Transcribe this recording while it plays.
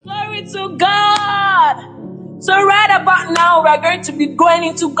Glory to God. So right about now, we're going to be going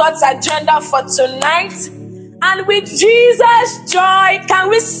into God's agenda for tonight. And with Jesus' joy, can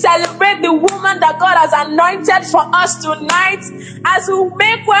we celebrate the woman that God has anointed for us tonight as we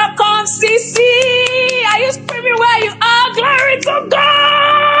make welcome Sisi? Are you screaming where you are? Glory to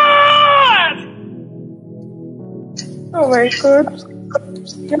God! Oh my God.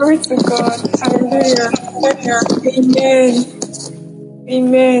 Glory to God. Hallelujah. Amen.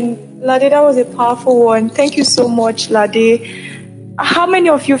 Amen. Lade, that was a powerful one. Thank you so much, Lade. How many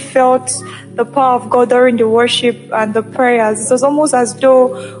of you felt the power of God during the worship and the prayers? It was almost as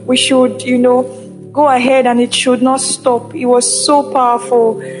though we should, go ahead and it should not stop. It was so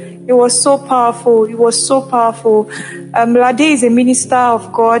powerful. It was so powerful. It was so powerful. Lade is a minister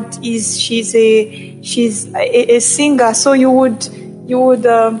of God. She's a singer. So you would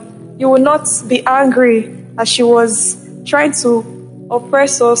not be angry as she was trying to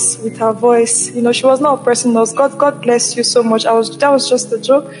oppress us with her voice. She was not oppressing us. God bless you so much. That was just a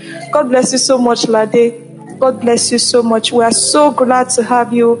joke. God bless you so much, Lade. God bless you so much. We are so glad to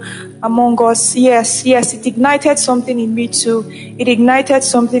have you among us. Yes, it ignited something in me too.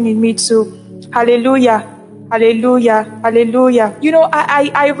 Hallelujah. Hallelujah. Hallelujah.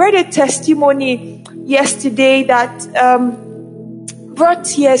 I read a testimony yesterday that brought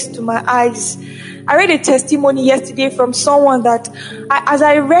tears to my eyes. I read a testimony yesterday from someone that, as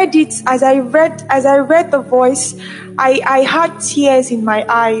I read the voice, I had tears in my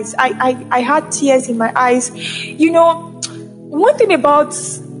eyes. I had tears in my eyes. One thing about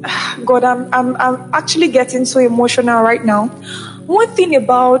God, I'm actually getting so emotional right now. One thing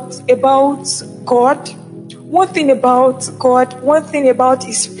about God, one thing about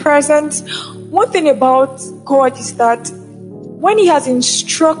His presence, one thing about God is that when He has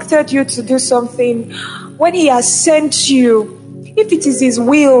instructed you to do something, when He has sent you, if it is His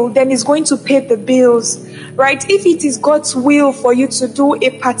will, then He's going to pay the bills, right? If it is God's will for you to do a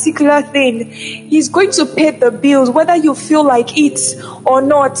particular thing, He's going to pay the bills, whether you feel like it or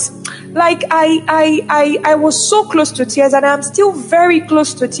not. Like I was so close to tears, and I'm still very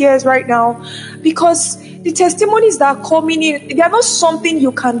close to tears right now, because the testimonies that are coming in, they are not something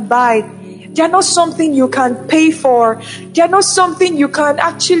you can buy. They are not something you can pay for. They are not something you can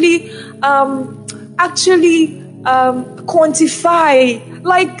actually quantify.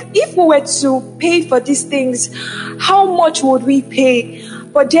 Like, if we were to pay for these things, how much would we pay?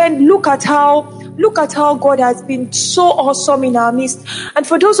 But then look at how God has been so awesome in our midst. And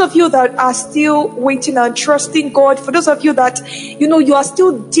for those of you that are still waiting and trusting God, for those of you that, you are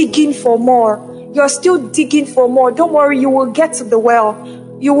still digging for more. Don't worry, you will get to the well.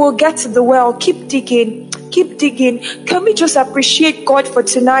 Keep digging. Can we just appreciate God for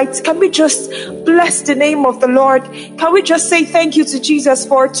tonight? Can we just bless the name of the Lord? Can we just say thank you to Jesus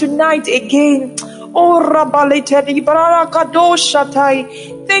for tonight again?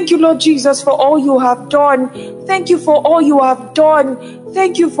 Thank you, Lord Jesus, for all you have done. Thank you for all you have done.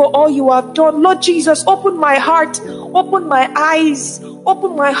 Lord Jesus, open my heart, open my eyes,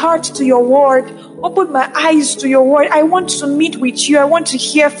 open my heart to your word, open my eyes to your word. I want to meet with you. I want to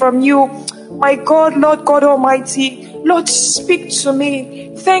hear from you. My God, Lord God Almighty, Lord, speak to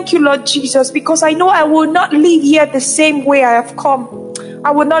me. Thank you, Lord Jesus, because I know I will not leave here the same way I have come.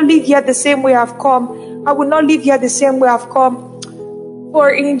 For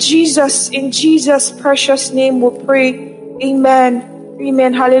in Jesus' precious name we pray.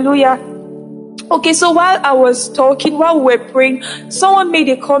 Amen. Hallelujah. Okay, so while I was talking, while we were praying, someone made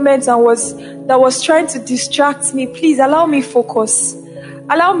a comment that was trying to distract me. Please allow me focus.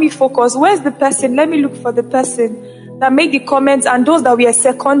 Where's the person? Let me look for the person that made the comments and those that were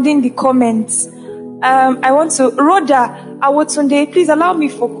seconding the comments. I want to, Rhoda Awotunde, please allow me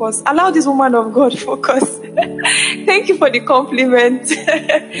focus. Allow this woman of God focus. Thank you for the compliment.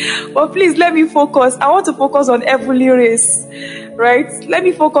 But please let me focus. I want to focus on Heavenly Race, right? Let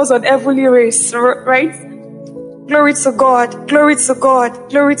me focus on Heavenly Race, right? Glory to God.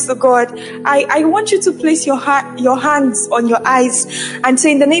 I want you to place your hands on your eyes and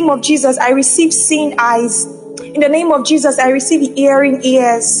say, in the name of Jesus, I receive seeing eyes. In the name of Jesus, I receive hearing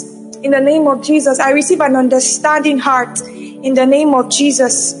ears. In the name of Jesus, I receive an understanding heart. In the name of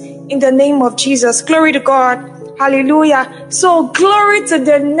Jesus. Glory to God. Hallelujah. So glory to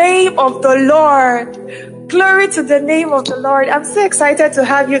the name of the Lord. I'm so excited to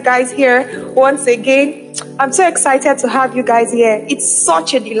have you guys here once again. It's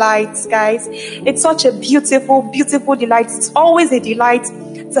such a delight, guys. It's such a beautiful, beautiful delight. It's always a delight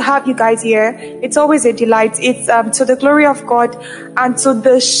to have you guys here. It's always a delight. It's to the glory of God and to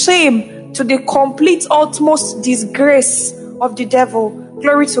the shame, to the complete utmost disgrace of the devil.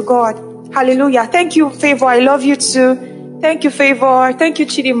 Glory to God. Hallelujah. Thank you, Favor. I love you too. Thank you, Favor. Thank you,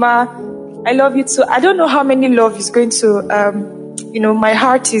 Chidima. I love you too. I don't know how many love is going to, my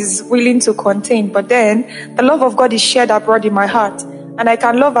heart is willing to contain, but then the love of God is shared abroad in my heart. And I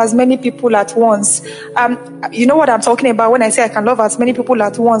can love as many people at once. You know what I'm talking about when I say I can love as many people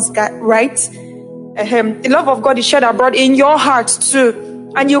at once, right? The love of God is shared abroad in your heart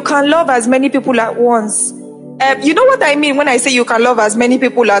too. And you can love as many people at once. You know what I mean when I say you can love as many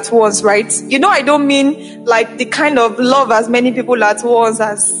people at once, right? You know, I don't mean like the kind of love as many people at once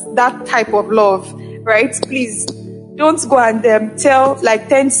as that type of love, right? Please don't go and tell like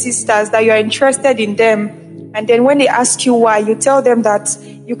 10 sisters that you're interested in them. And then when they ask you why, you tell them that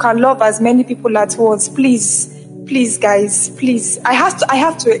you can love as many people at once. Please, guys, please. I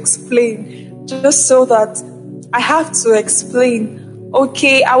have to explain, just so that I have to explain.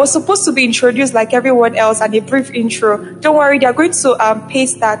 Okay, I was supposed to be introduced like everyone else and a brief intro. Don't worry, they're going to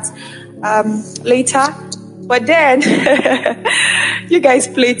paste that later. But then, you guys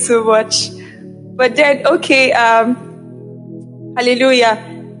play too much. But then, okay, hallelujah.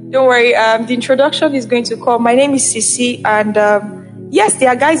 Don't worry, the introduction is going to come. My name is Sisi, and yes, there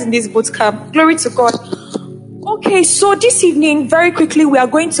are guys in this bootcamp. Glory to God. Okay, so this evening, very quickly, we are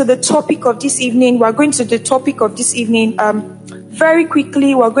going to the topic of this evening. Very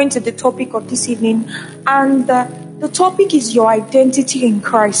quickly, we're going to the topic of this evening. And the topic is your identity in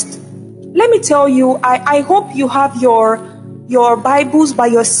Christ. Let me tell you, I hope you have your Bibles by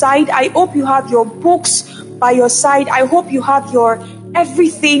your side. I hope you have your books by your side. I hope you have your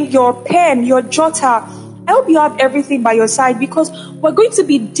everything, your pen, your jotter. I hope you have everything by your side, because we're going to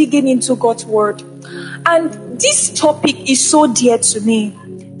be digging into God's word. And this topic is so dear to me.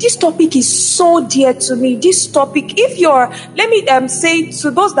 This topic, if you're, let me say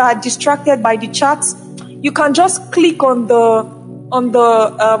to those that are distracted by the chat, you can just click on the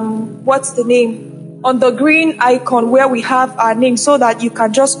on the green icon where we have our name, so that you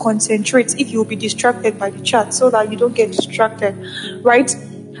can just concentrate if you'll be distracted by the chat, so that you don't get distracted, right?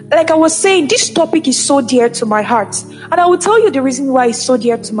 Like I was saying, this topic is so dear to my heart, and I will tell you the reason why it's so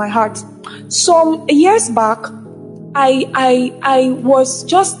dear to my heart. Some years back, I was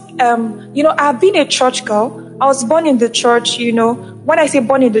just I've been a church girl. I was born in the church. When I say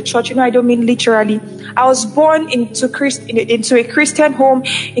born in the church, I don't mean literally. I was born into a Christian home,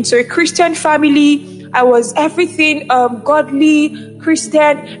 into a Christian family. I was everything godly,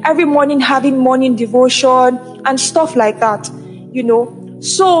 Christian, every morning having morning devotion and stuff like that,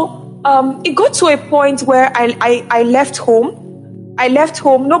 So it got to a point where I left home.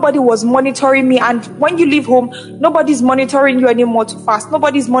 Nobody was monitoring me. And when you leave home, nobody's monitoring you anymore to fast.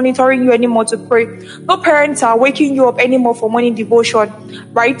 Nobody's monitoring you anymore to pray. No parents are waking you up anymore for morning devotion,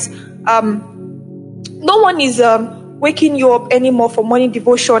 right? No one is waking you up anymore for morning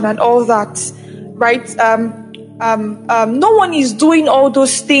devotion and all that, right? No one is doing all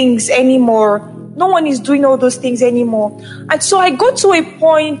those things anymore. And so it got to a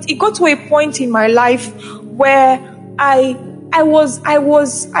point in my life where I was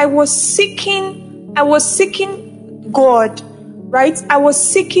seeking God, right? I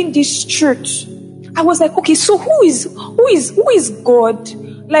was seeking this truth. I was like, okay, so who is God?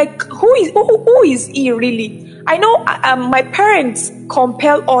 Like, who is he really? I know my parents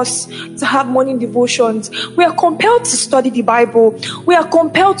compel us to have morning devotions. We are compelled to study the Bible. We are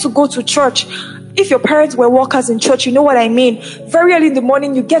compelled to go to church. If your parents were workers in church, you know what I mean. Very early in the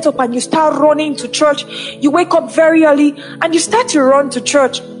morning, you get up and you start running to church. You wake up very early and you start to run to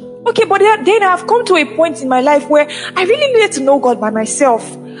church. Okay, but then I've come to a point in my life where I really needed to know God by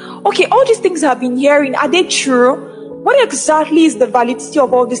myself. Okay, all these things I've been hearing, are they true? What exactly is the validity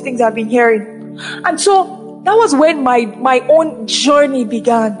of all these things I've been hearing? And so that was when my own journey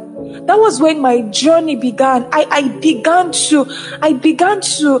began. I began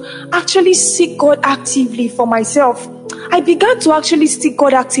to actually seek God actively for myself. And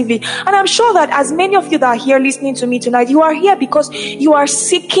I'm sure that as many of you that are here listening to me tonight, you are here because you are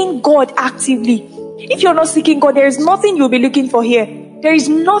seeking God actively. If you're not seeking God, there is nothing you'll be looking for here. There is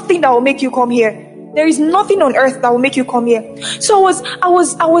nothing that will make you come here. There is nothing on earth that will make you come here. So I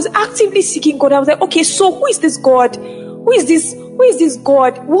was actively seeking God. I was like, okay, so who is this God? Who is this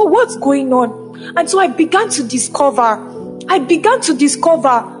God? What's going on? And so I began to discover. I began to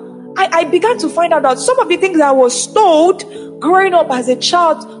find out that some of the things I was told growing up as a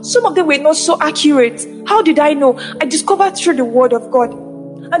child, some of them were not so accurate. How did I know? I discovered through the word of God.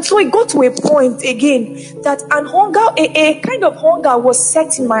 And so it got to a point again that a kind of hunger was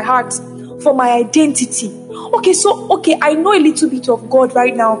set in my heart for my identity. Okay, I know a little bit of God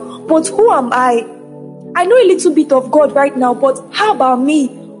right now, but who am I? I know a little bit of God right now, but how about me?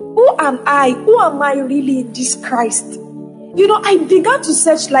 Who am I? Who am I really in this Christ? I began to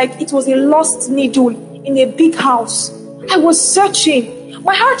search like it was a lost needle in a big house. I was searching.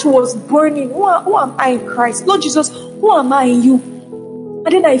 My heart was burning. Who am I in Christ? Lord Jesus, who am I in you?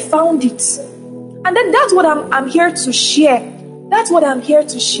 And then I found it. And then that's what I'm here to share. That's what I'm here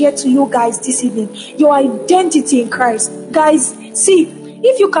to share to you guys this evening. Your identity in Christ. Guys, see,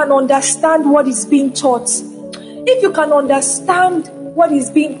 if you can understand what is being taught, if you can understand what is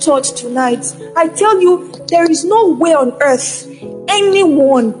being taught tonight, I tell you, there is no way on earth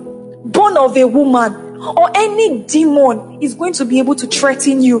anyone born of a woman or any demon is going to be able to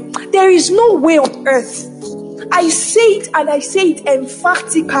threaten you. There is no way on earth. I say it, and I say it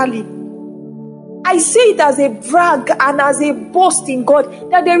emphatically. I say it as a brag and as a boast in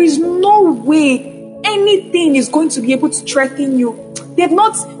God that there is no way anything is going to be able to threaten you. They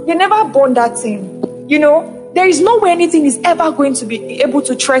never born that thing. There is no way anything is ever going to be able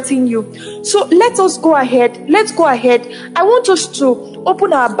to threaten you. So let us go ahead. Let's go ahead. I want us to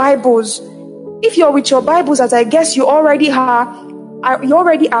open our Bibles. If you're with your Bibles, as I guess you already are,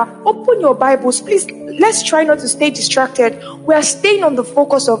 open your Bibles. Please, let's try not to stay distracted. We are staying on the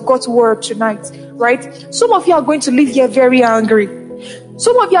focus of God's word tonight, right? Some of you are going to leave here very angry.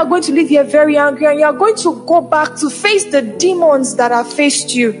 Some of you are going to leave here very angry, and you are going to go back to face the demons that have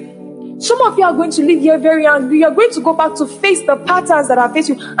faced you. Some of you are going to leave here very angry. You are going to go back to face the patterns that have faced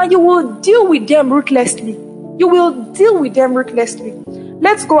you, and you will deal with them ruthlessly. You will deal with them ruthlessly.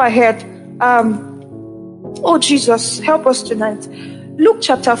 Let's go ahead. Oh, Jesus, help us tonight. Luke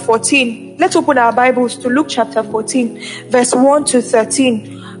chapter 14. Let's open our Bibles to Luke chapter 14, verse 1 to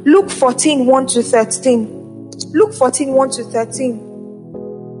 13. Luke 14, 1 to 13. Luke 14, 1 to 13.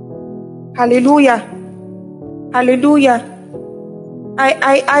 Hallelujah. Hallelujah.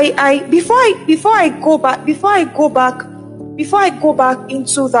 Before I go back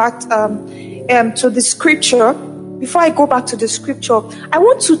into that, to the scripture, before I go back to the scripture, I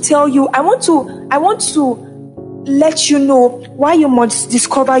want to tell you, I want to let you know why you must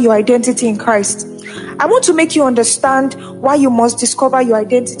discover your identity in Christ. I want to make you understand why you must discover your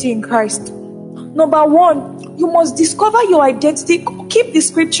identity in Christ. Number one, you must discover your identity. Keep the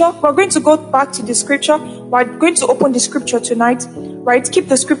scripture. We're going to go back to the scripture. We're going to open the scripture tonight, right? Keep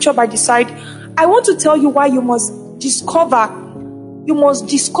the scripture by the side. I want to tell you why you must discover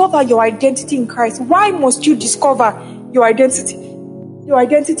your identity in Christ. Why must you discover your identity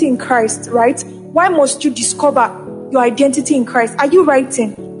in Christ, right? Why must you discover your identity in Christ? Are you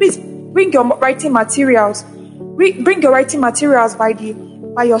writing? Please bring your writing materials. Bring your writing materials by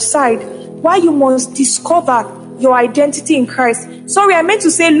your side. Why you must discover your identity in Christ. Sorry, I meant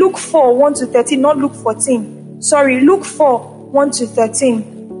to say Luke 4, 1 to 13, not Luke 14. Sorry, Luke 4, 1 to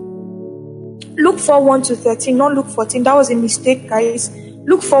 13. Luke 4, 1 to 13, not Luke 14. That was a mistake, guys.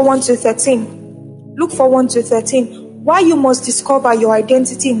 Luke 4, 1 to 13. Luke 4, 1 to 13. Why you must discover your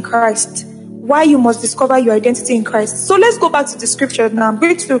identity in Christ. Why you must discover your identity in Christ. So let's go back to the scripture now. I'm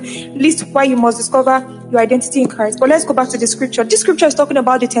going to list why you must discover your identity in Christ. But let's go back to the scripture. This scripture is talking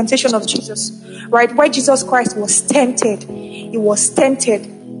about the temptation of Jesus, right? Why Jesus Christ was tempted. He was tempted.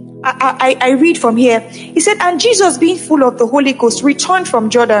 I read from here. He said, and Jesus, being full of the Holy Ghost, returned from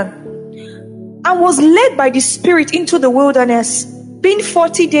Jordan and was led by the Spirit into the wilderness, being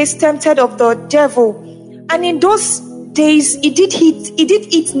 40 days tempted of the devil. And in those days he did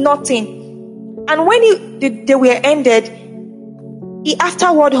eat nothing. And when they were ended, he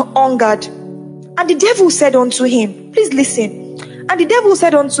afterward hungered. And the devil said unto him, please listen. And the devil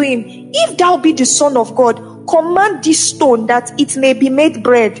said unto him, if thou be the Son of God, command this stone that it may be made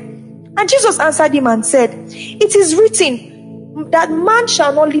bread. And Jesus answered him and said, it is written that man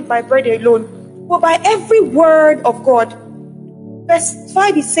shall not live by bread alone, but by every word of God. Verse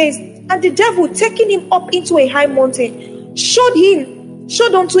 5, it says, and the devil, taking him up into a high mountain, showed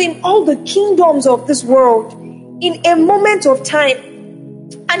unto him all the kingdoms of this world in a moment of time.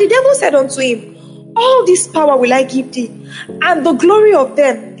 And the devil said unto him, all this power will I give thee, and the glory of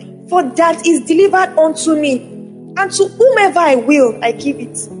them, for that is delivered unto me, and to whomever I will I give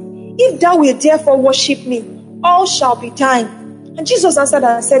it. If thou wilt therefore worship me, all shall be thine. And Jesus answered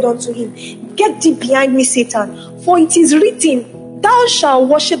and said unto him, get thee behind me, Satan, for it is written, thou shalt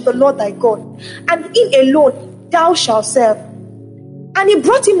worship the Lord thy God, and him alone thou shalt serve. And he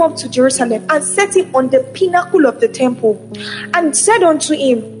brought him up to Jerusalem and set him on the pinnacle of the temple and said unto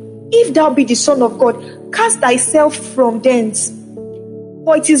him, if thou be the Son of God, cast thyself from thence.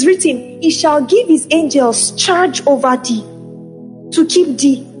 For it is written, he shall give his angels charge over thee, to keep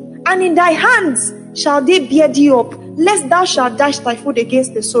thee, and in thy hands shall they bear thee up, lest thou shalt dash thy foot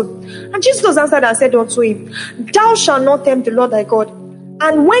against the stone. And Jesus answered and said unto him, thou shalt not tempt the Lord thy God.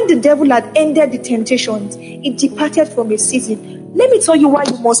 And when the devil had ended the temptations, it departed from a season. Let me tell you why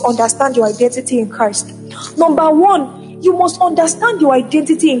you must understand your identity in Christ. Number one, you must understand your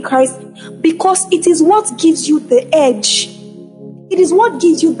identity in Christ because it is what gives you the edge. It is what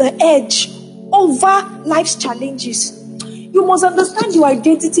gives you the edge over life's challenges. You must understand your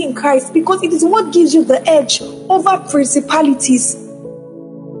identity in Christ because it is what gives you the edge over principalities.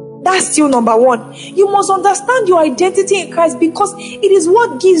 That's still number one. You must understand your identity in Christ because it is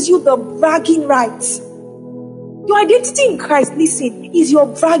what gives you the bragging rights. Your identity in Christ, listen, is your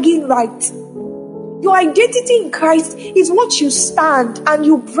bragging right. Your identity in Christ is what you stand and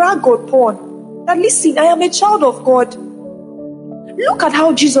you brag upon. That listen, I am a child of God. Look at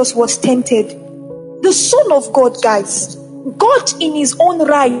how Jesus was tempted. The Son of God, guys. God in his own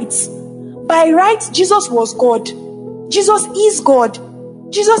right. By right, Jesus was God. Jesus is God.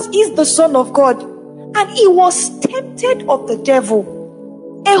 Jesus is the Son of God. And he was tempted of the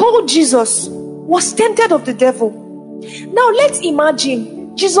devil. A whole Jesus was tempted of the devil. Now let's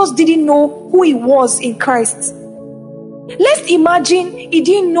imagine Jesus didn't know who he was in Christ. Let's imagine he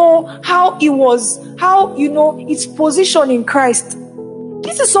didn't know how he was, his position in Christ.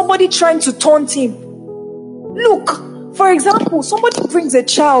 This is somebody trying to taunt him. Look, for example, somebody brings a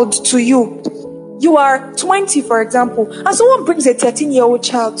child to you. You are 20, for example, and someone brings a 13-year-old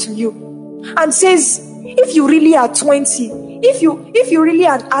child to you and says, if you really are 20, if you really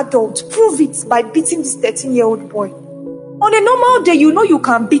are an adult, prove it by beating this 13-year-old boy. On a normal day, you know you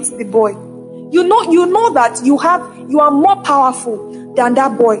can beat the boy. You know that you are more powerful than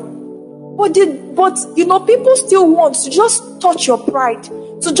that boy. But people still want to just touch your pride,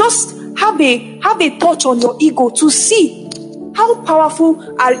 to just have a touch on your ego to see how powerful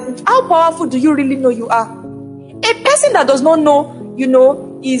do you really know you are. A person that does not know,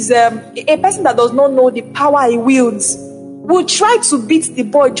 is a person that does not know the power he wields will try to beat the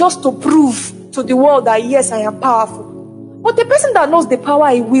boy just to prove to the world that yes, I am powerful. But the person that knows the power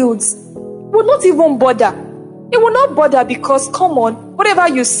he wields will not even bother. It will not bother because, come on, whatever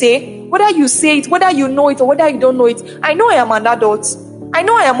you say, whether you say it, whether you know it or whether you don't know it, I know I am an adult. I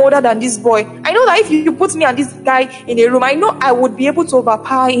know I am older than this boy. I know that if you put me and this guy in a room, I know I would be able to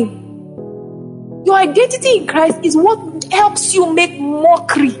overpower him. Your identity in Christ is what helps you make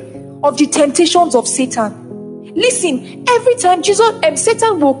mockery of the temptations of Satan. Listen, every time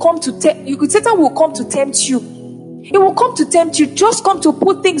Satan will come to tempt you. It will come to tempt you, just come to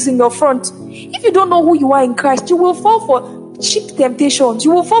put things in your front. If you don't know who you are in Christ, you will fall for cheap temptations.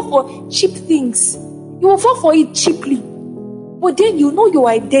 You will fall for cheap things. You will fall for it cheaply. But then you know your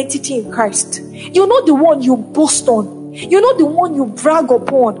identity in Christ. You know the one you boast on. You know the one you brag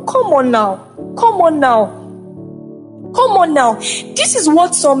upon. Come on now. Come on now. Come on now. This is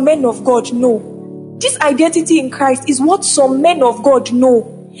what some men of God know. This identity in Christ is what some men of God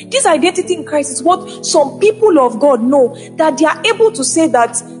know. This identity in Christ is what some people of God know, that they are able to say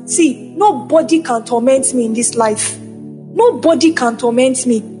that, see, nobody can torment me in this life. Nobody can torment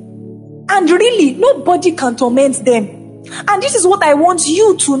me. And really, nobody can torment them. And this is what I want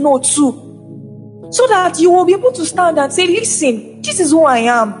you to know too. So that you will be able to stand and say, listen, this is who I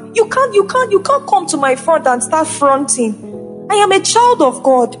am. You can't come to my front and start fronting. I am a child of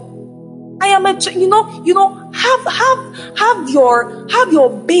God. I am have your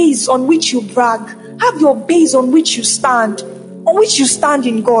base on which you brag. Have your base on which you stand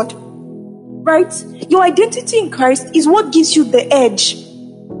in God. Right? Your identity in Christ is what gives you the edge.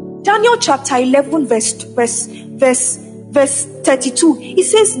 Daniel chapter 11 verse 32. It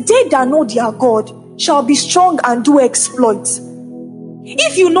says, they that know their God shall be strong and do exploits.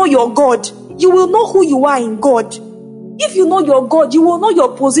 If you know your God, you will know who you are in God. If you know your God, you will know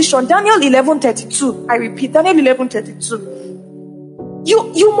your position. Daniel 11:32. I repeat, Daniel 11:32.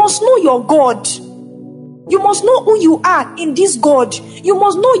 You must know your God. You must know who you are in this God. You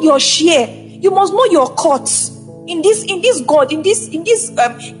must know your share. You must know your courts in this God, in this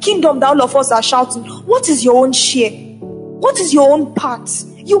kingdom that all of us are shouting. What is your own share? What is your own part?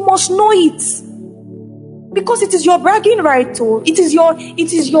 You must know it. Because it is your bragging right, too. It is your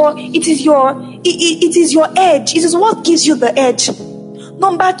edge. It is what gives you the edge.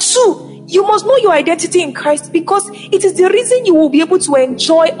 Number 2, you must know your identity in Christ because it is the reason you will be able to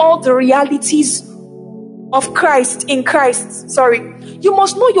enjoy all the realities of Christ in Christ. You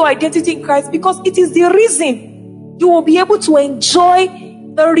must know your identity in Christ because it is the reason you will be able to enjoy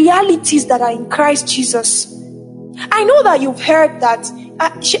the realities that are in Christ Jesus. I know that you've heard that.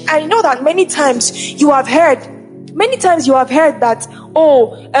 I know that many times you have heard that,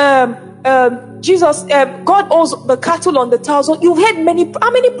 God owns the cattle on the thousand. You've heard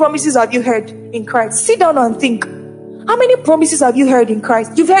how many promises have you heard in Christ? Sit down and think. How many promises have you heard in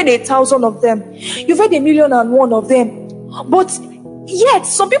Christ? You've heard 1,000 of them. You've heard 1,000,001 of them. But yet,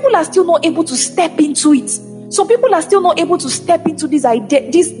 some people are still not able to step into it. Some people are still not able to step into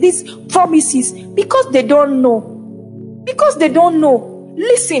these promises because they don't know. Because they don't know.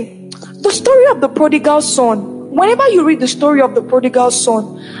 Listen, the story of the prodigal son. Whenever you read the story of the prodigal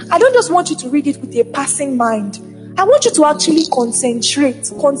son, I don't just want you to read it with a passing mind. I want you to actually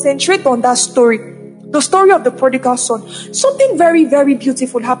concentrate on that story. The story of the prodigal son. Something very, very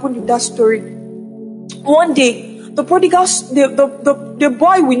beautiful happened in that story. One day, the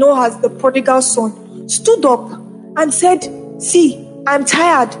boy we know as the prodigal son stood up and said, "See, I'm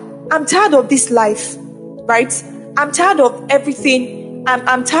tired. I'm tired of this life, right? I'm tired of everything.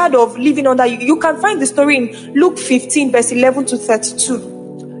 I'm tired of living under you." You can find the story in Luke 15, verse 11 to 32.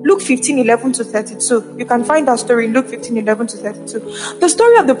 Luke 15, 11 to 32. You can find that story in Luke 15, 11 to 32. The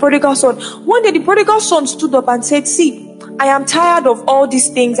story of the prodigal son. One day the prodigal son stood up and said, "See, I am tired of all these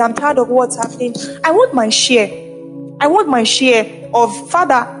things. I'm tired of what's happening. I want my share. I want my share of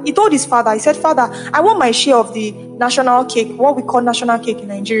father." He told his father, he said, "Father, I want my share of the national cake," what we call national cake in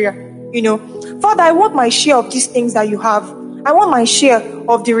Nigeria. "Father, I want my share of these things that you have. I want my share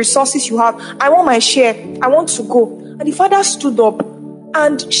of the resources you have. I want my share. I want to go." And the father stood up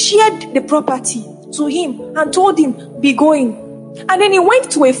and shared the property to him and told him, "Be going." And then he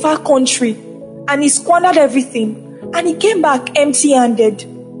went to a far country and he squandered everything and he came back empty-handed.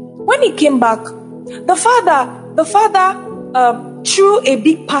 When he came back, the father threw a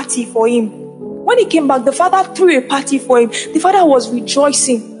big party for him. When he came back, the father threw a party for him. The father was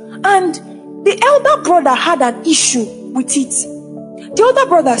rejoicing. And the elder brother had an issue with it. The elder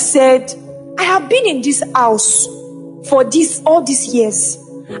brother said, "I have been in this house for all these years.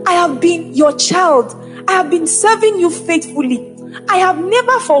 I have been your child. I have been serving you faithfully. I have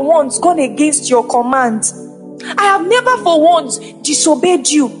never for once gone against your command. I have never for once disobeyed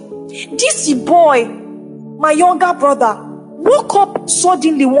you. This boy, my younger brother, woke up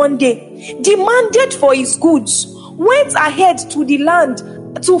suddenly one day, demanded for his goods, went ahead to the land,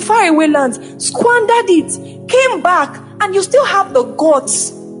 to faraway lands, squandered it, came back, and you still have the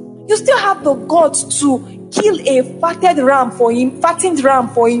guts. You still have the guts to kill a fattened ram for him.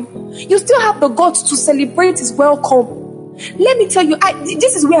 You still have the guts to celebrate his welcome. Let me tell you,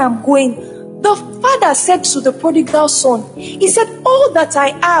 this is where I'm going. The father said to the prodigal son, he said, "All that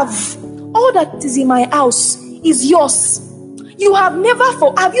I have, all that is in my house is yours.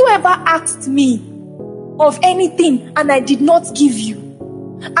 Have you ever asked me of anything and I did not give you?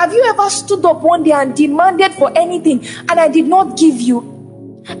 Have you ever stood up one day and demanded for anything and I did not give you?"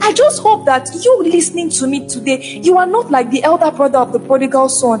 I just hope that you listening to me today, you are not like the elder brother of the prodigal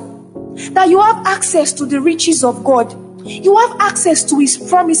son. That you have access to the riches of God. You have access to his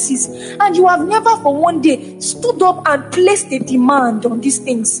promises. And you have never for one day stood up and placed a demand on these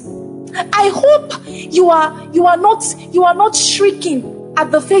things. I hope you are not shrieking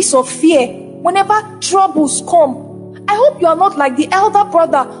at the face of fear whenever troubles come. I hope you are not like the elder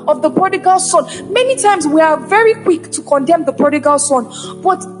brother of the prodigal son. Many times we are very quick to condemn the prodigal son,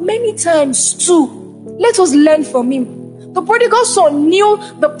 but many times too, let us learn from him. The prodigal son knew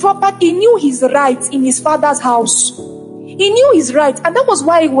the property, he knew his rights in his father's house. He knew his rights, and that was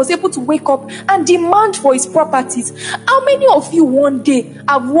why he was able to wake up and demand for his properties. How many of you one day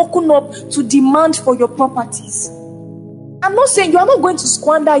have woken up to demand for your properties? I'm not saying you are not going to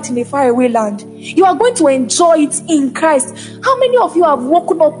squander it in a faraway land. You are going to enjoy it in Christ. How many of you have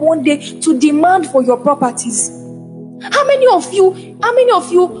woken up one day to demand for your properties? How many of you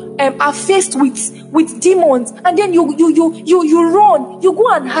are faced with demons and then you run, you go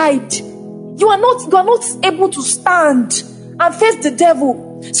and hide? You are not able to stand and face the devil.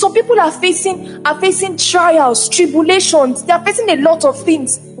 Some people are facing trials, tribulations. They are facing a lot of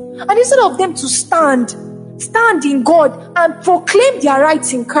things, and instead of them to stand in God and proclaim their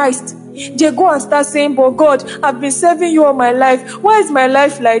rights in Christ, they go and start saying, "But God, I've been serving you all my life. Why is my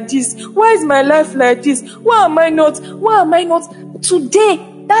life like this? Why is my life like this? Why am I not? Today,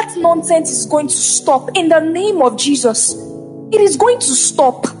 that nonsense is going to stop in the name of Jesus. It is going to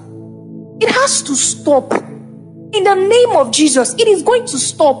stop. It has to stop. In the name of Jesus, it is going to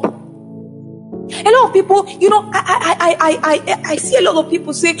stop. A lot of people, I see a lot of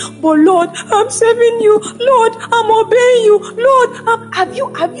people say, "But Lord, I'm serving you. Lord, I'm obeying you. Lord, have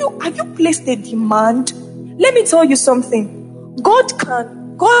you placed a demand?" Let me tell you something. God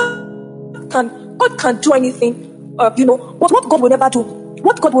can do anything, but what God will never do,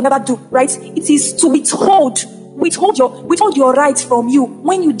 right? It is to withhold withhold your rights from you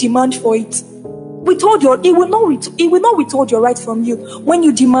when you demand for it. It will not withhold your rights from you when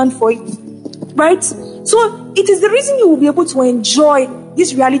you demand for it. Right? So it is the reason you will be able to enjoy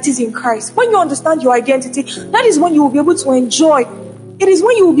these realities in Christ. When you understand your identity, that is when you will be able to enjoy. It is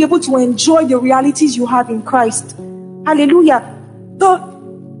when you will be able to enjoy the realities you have in Christ. Hallelujah. The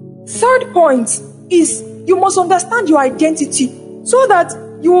third point is you must understand your identity so that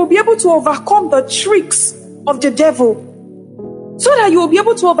you will be able to overcome the tricks of the devil. So that you will be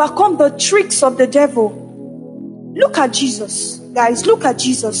able to overcome the tricks of the devil. Look at Jesus. Guys, look at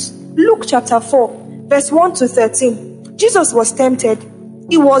Jesus. Luke chapter 4, verse 1 to 13. Jesus was tempted.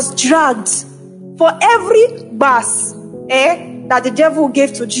 He was dragged. For every bass that the devil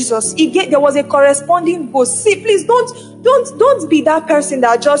gave to Jesus, there was a corresponding boast. See, please don't be that person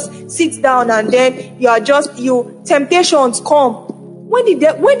that just sits down and then temptations come. When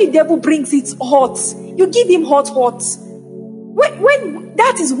the devil brings it hot, you give him hot. When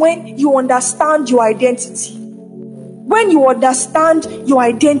that is when you understand your identity. When you understand your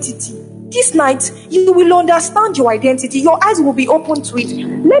identity, this night you will understand your identity. Your eyes will be open to it.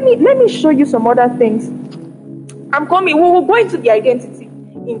 Let me show you some other things. I'm coming. We will go into the identity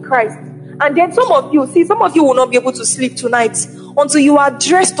in Christ, and then some of you will not be able to sleep tonight until you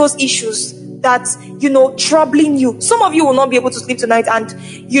address those issues that troubling you. Some of you will not be able to sleep tonight, and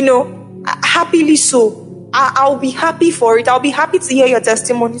happily so. I'll be happy for it. I'll be happy to hear your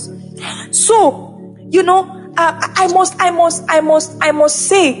testimonies. So,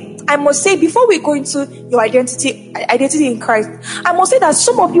 I must say before we go into your identity in Christ, I must say that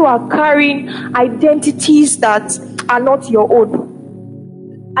some of you are carrying identities that are not your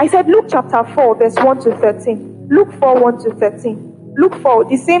own. I said Luke chapter 4, verse 1 to 13. Luke 4, 1 to 13. Luke 4,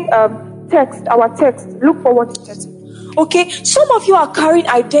 the same text, our text, Luke 4, 1 to 13. Okay, some of you are carrying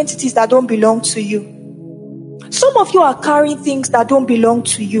identities that don't belong to you. Some of you are carrying things that don't belong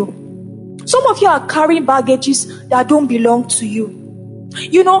to you. Some of you are carrying baggages that don't belong to you.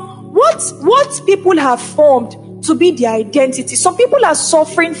 What people have formed to be their identity. Some people are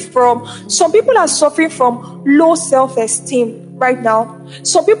suffering from low self-esteem right now.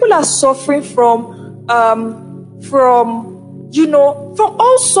 Some people are suffering from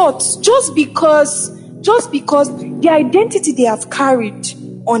all sorts, just because the identity they have carried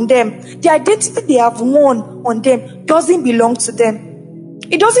on them, the identity they have worn on them doesn't belong to them.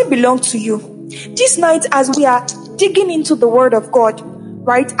 It doesn't belong to you. This night, as we are digging into the Word of God,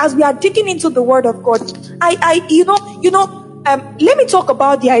 right? As we are digging into the Word of God, let me talk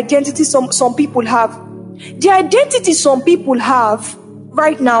about the identity some people have. The identity some people have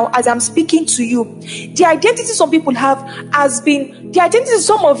right now, as I'm speaking to you, the identity some people have the identity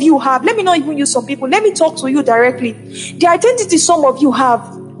some of you have. Let me not even use some people. Let me talk to you directly. The identity some of you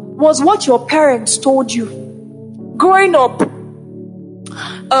have was what your parents told you growing up.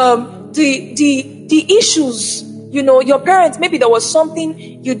 The issues, your parents, maybe there was something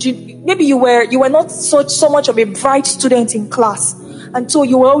you did. Maybe you were not so much of a bright student in class, and so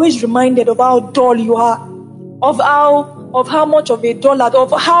you were always reminded of how dull you are, of how much of a dullard,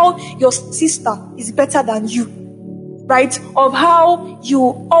 of how your sister is better than you, right? Of how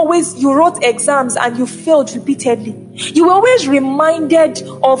you wrote exams and you failed repeatedly. You were always reminded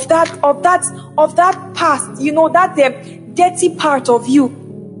of that past, that dirty part of you.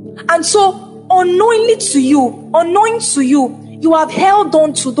 And so unknowing to you, you have held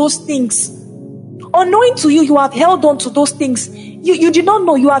on to those things. Unknowing to you, you have held on to those things. You did not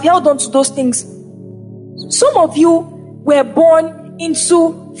know you have held on to those things. Some of you were born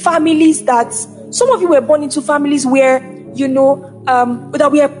into families where, that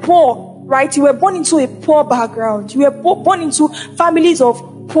were poor, right? You were born into a poor background. You were born into families of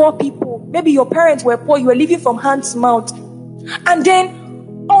poor people. Maybe your parents were poor. You were living from hand to mouth. And then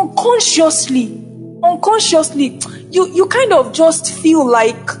unconsciously, you kind of just feel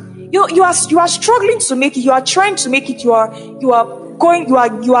like you are struggling to make it. You are trying to make it. You are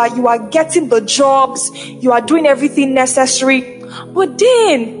getting the jobs. You are doing everything necessary. But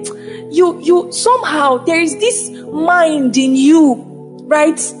then you somehow, there is this mind in you,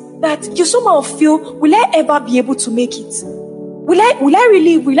 right, that you somehow feel, will I ever be able to make it? Will I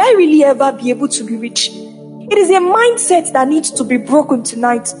really ever be able to be rich? It is a mindset that needs to be broken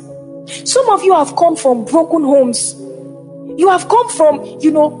tonight. Some of you have come from broken homes. You have come from,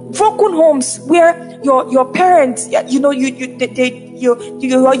 broken homes where your parents, you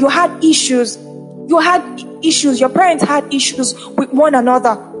had issues. You had issues. Your parents had issues with one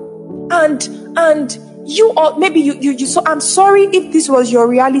another, and you, or maybe you. So I'm sorry if this was your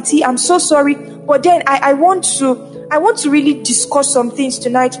reality. I'm so sorry, but then I want to I want to really discuss some things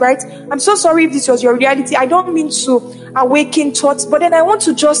tonight, right? I'm so sorry if this was your reality. I don't mean to awaken thoughts, but then I want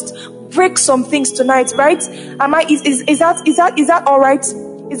to just break some things tonight, right? Is that all right?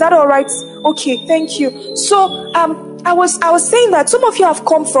 Is that all right? Okay, thank you. So I was saying that some of you have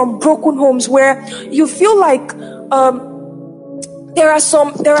come from broken homes where you feel like there are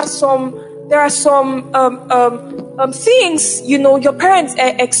some things, you know, your parents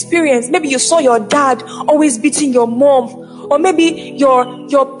experience. Maybe you saw your dad always beating your mom, or maybe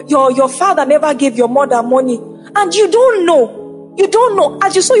your father never gave your mother money, and you don't know.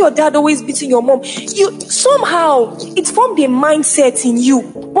 As you saw your dad always beating your mom, you somehow it formed a mindset in you,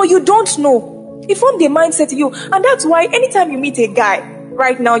 but you don't know. It formed a mindset in you, and that's why anytime you meet a guy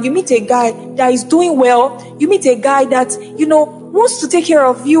right now, you meet a guy that is doing well, you meet a guy that, you know, wants to take care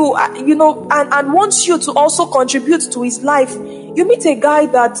of you, you know, and wants you to also contribute to his life. You meet a guy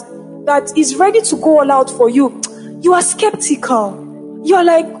that is ready to go all out for you. You are skeptical. You are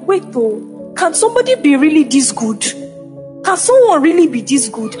like, wait though, can somebody be really this good? Can someone really be this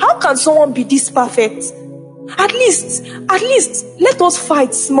good? How can someone be this perfect? At least, let us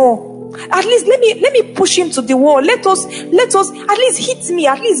fight small. At least let me push him to the wall. Let us at least hit me,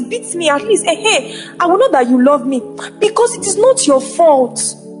 at least beat me, at least I will know that you love me. Because it is not your fault.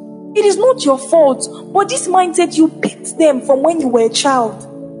 It is not your fault. But this mindset, you picked them from when you were a child.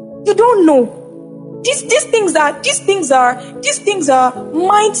 You don't know. These things are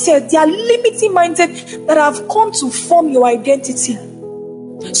mindset. They are limiting mindset that have come to form your identity.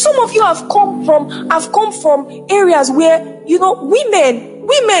 Some of you have come from areas where, you know, women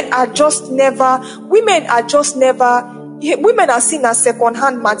are seen as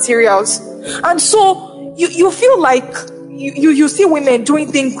second-hand materials. And so you feel like you see women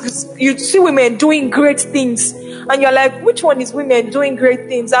doing things, you see women doing great things, and you're like, which one is women doing great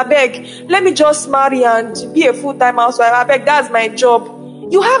things? I beg, let me just marry and be a full-time housewife. I beg, that's my job.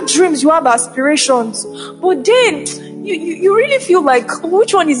 You have dreams, you have aspirations, but then you really feel like,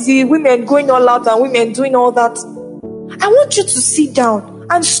 which one is the women going all out and women doing all that? I want you to sit down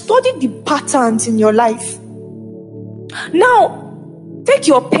and study the patterns in your life. Now, take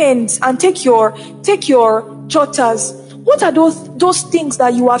your pens and take your jotters. What are those things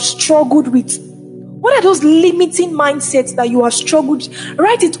that you have struggled with? What are those limiting mindsets that you have struggled?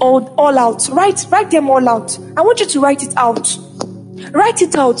 Write it all out. Write them all out. I want you to write it out. Write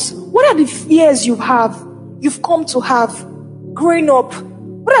it out. What are the fears you've come to have growing up?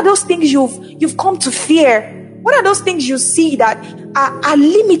 What are those things you've come to fear? What are those things you see that are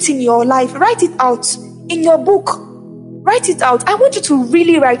limiting your life? Write it out in your book. Write it out. I want you to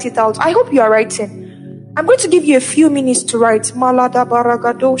really write it out. I hope you are writing. I'm going to give you a few minutes to write. Write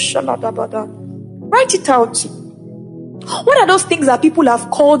it out. What are those things that people have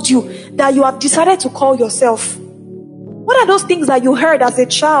called you that you have decided to call yourself? What are those things that you heard as a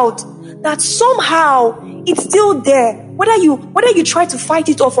child that somehow it's still there? Whether you try to fight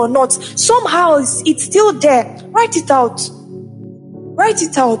it off or not, somehow it's still there. Write it out. Write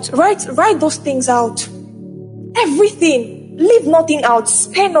it out. Write those things out. Everything. Leave nothing out.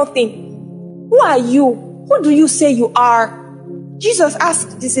 Spare nothing. Who are you? Who do you say you are? Jesus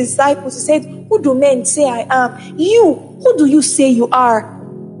asked his disciples, he said, who do men say I am? You, who do you say you are?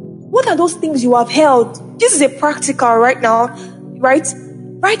 What are those things you have held? This is a practical right now, right?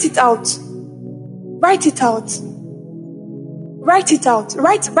 Write it out. Write it out. Write it out.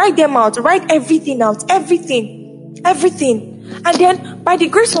 Write them out. Write everything out. Everything. And then, by the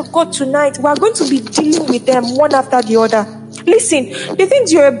grace of God tonight, we are going to be dealing with them one after the other. Listen, the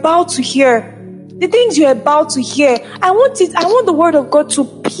things you're about to hear, I want the word of God to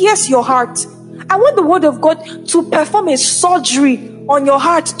pierce your heart. I want the word of God to perform a surgery on your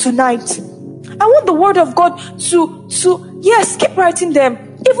heart tonight. I want the word of God to yes, keep writing them.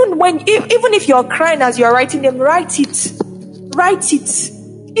 Even if you're crying as you're writing them, write it.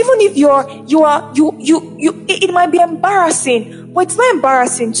 Even if it might be embarrassing, but it's not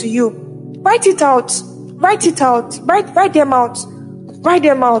embarrassing to you. Write it out. Write them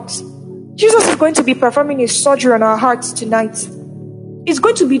out. Jesus is going to be performing a surgery on our hearts tonight. He's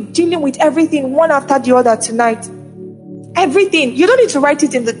going to be dealing with everything one after the other tonight. Everything. You don't need to write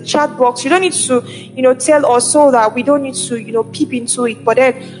it in the chat box. You don't need to, tell us so that we don't need to, peep into it. But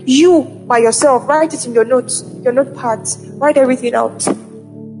then you, by yourself, write it in your notes, your notepads. Write everything out.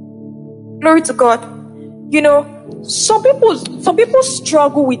 Glory to God. Some people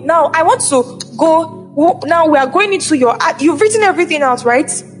struggle with, now I want to go, now we are going into you've written everything out, right?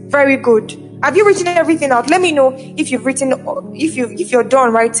 Very good. Have you written everything out? Let me know if you've written, if you're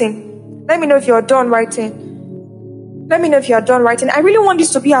done writing. Let me know if you're done writing. Let me know if you are done writing. I really want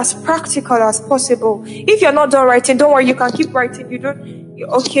this to be as practical as possible. If you're not done writing, don't worry, you can keep writing.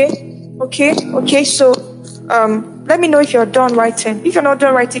 Okay. So, let me know if you're done writing. If you're not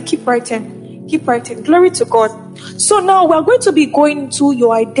done writing, keep writing. Keep writing. Glory to God. So now we're going to be going into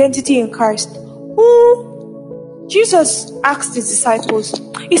your identity in Christ. Who? Jesus asked his disciples.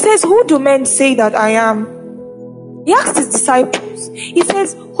 He says, who do men say that I am? He asked his disciples. He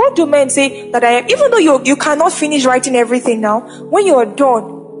says, who do men say that I am? Even though you cannot finish writing everything now, when you're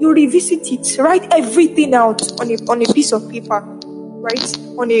done, you revisit it. Write everything out on a piece of paper. Right?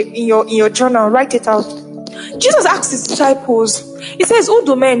 In your journal. Write it out. Jesus asked his disciples. He says, who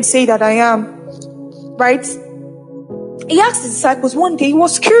do men say that I am? Right? He asked his disciples one day. He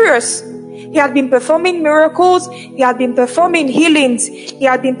was curious. He had been performing miracles. He had been performing healings. He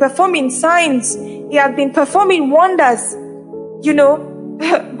had been performing signs. He had been performing wonders.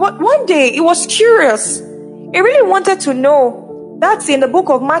 But one day he was curious. He really wanted to know. That's in the book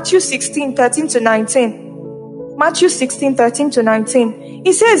of Matthew 16, 13 to 19. Matthew 16, 13 to 19.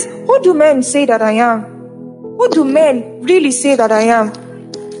 He says, who do men say that I am? Who do men really say that I am?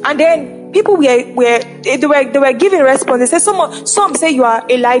 And then people were giving response. They said, some say you are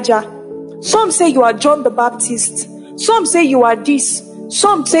Elijah. Some say you are John the Baptist. Some say you are this.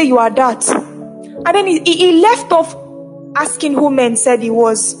 Some say you are that. And then he left off asking who men said he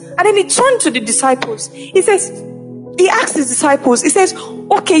was. And then he turned to the disciples. He asked his disciples, he says,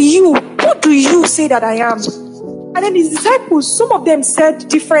 okay, who do you say that I am? And then his disciples, some of them said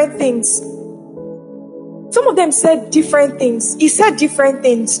different things. Some of them said different things. He said different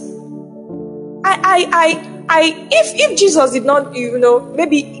things. If Jesus did not,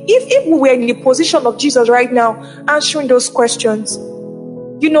 maybe if we were in the position of Jesus right now, answering those questions,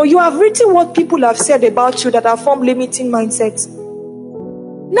 you have written what people have said about you that have formed limiting mindsets.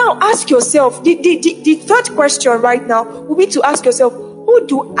 Now ask yourself, the third question right now will be to ask yourself, who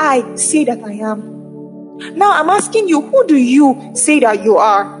do I say that I am? Now I'm asking you, who do you say that you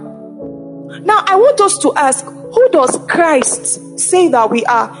are? Now I want us to ask, who does Christ say that we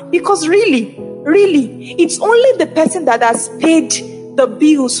are? Because really, it's only the person that has paid the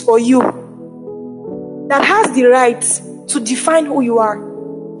bills for you that has the right to define who you are.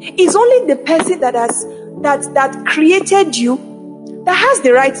 It's only the person that created you that has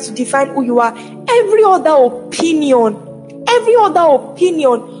the right to define who you are. Every other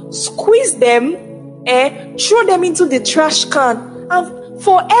opinion, squeeze them, throw them into the trash can, and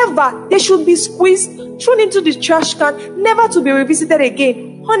forever they should be squeezed, thrown into the trash can, never to be revisited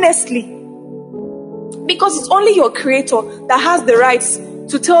again. Honestly, because it's only your creator that has the rights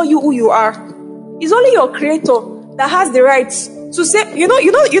to tell you who you are. It's only your creator that has the rights to say, you know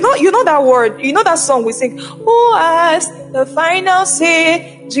that word, that song we sing, who has the final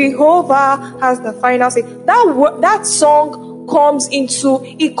say? Jehovah has the final say. That song comes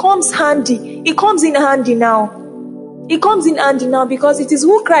handy. It comes in handy now. It comes in handy now because it is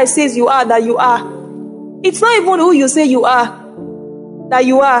who Christ says you are that you are. It's not even who you say you are that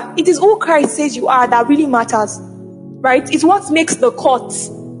you are. It is who Christ says you are that really matters. Right? It's what makes the cut.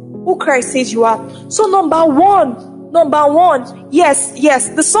 Who Christ says you are. So number one, yes,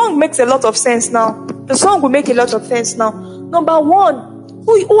 the song makes a lot of sense now. The song will make a lot of sense now. Number one,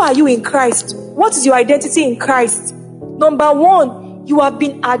 who are you in Christ? What is your identity in Christ? Number one, you have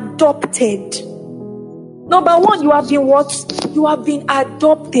been adopted. Number one, you have been what? You have been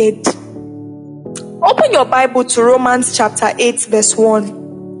adopted. Open your Bible to Romans chapter 8 verse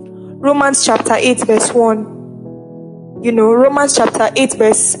 1. Romans chapter 8 verse 1. Romans chapter 8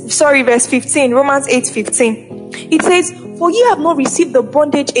 verse 15. Romans 8:15. It says, for ye have not received the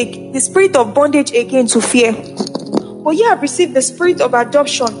spirit of bondage again to fear, but ye have received the spirit of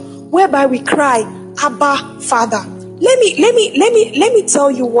adoption, whereby we cry, Abba, Father. Let me tell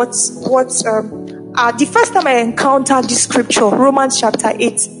you what the first time I encountered this scripture, Romans chapter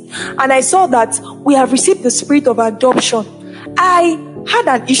 8, and I saw that we have received the spirit of adoption, I had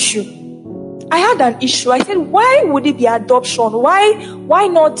an issue. I said, why would it be adoption? Why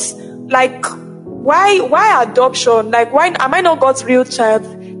not, why adoption? Why am I not God's real child?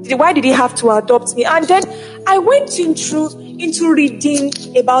 Why did he have to adopt me? And then I went into reading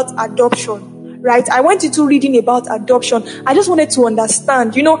about adoption, right? I went into reading about adoption. I just wanted to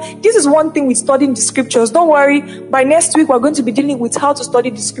understand. This is one thing we study in the scriptures. Don't worry. By next week, we're going to be dealing with how to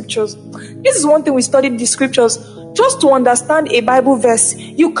study the scriptures. This is one thing we study in the scriptures. Just to understand a Bible verse,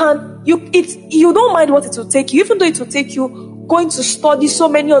 you don't mind what it will take you, even though it will take you going to study so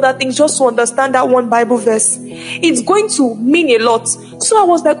many other things just to understand that one Bible verse. It's going to mean a lot. So I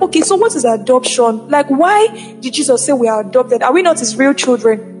was like, okay, so what is adoption? Why did Jesus say we are adopted? Are we not his real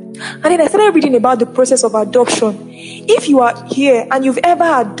children? And then I started reading about the process of adoption. If you are here and you've ever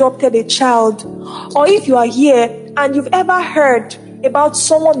adopted a child, or if you are here and you've ever heard about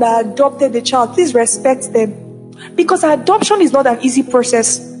someone that adopted a child, please respect them. Because adoption is not an easy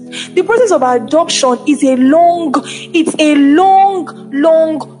process. The process of adoption is a long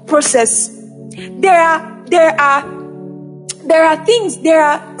process. There are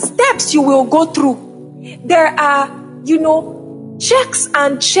steps you will go through. There are, checks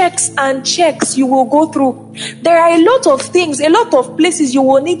you will go through. There are a lot of things, a lot of places you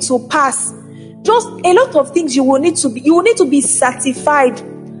will need to pass. Just a lot of things you will need to be certified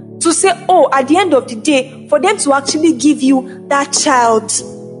to say, oh, at the end of the day, for them to actually give you that child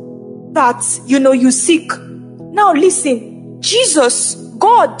that, you seek. Now listen, Jesus,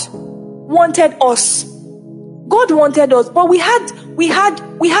 God wanted us, but we had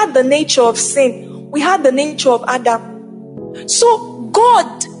the nature of sin. We had the nature of Adam. So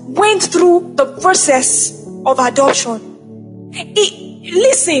God went through the process of adoption.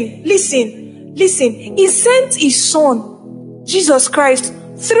 Listen. He sent his son, Jesus Christ,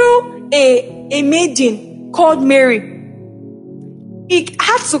 through a maiden called Mary. He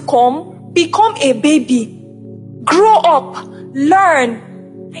had to come, become a baby, grow up, learn.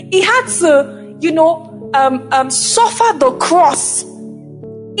 He had to, suffer the cross.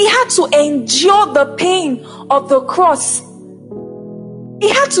 He had to endure the pain of the cross. He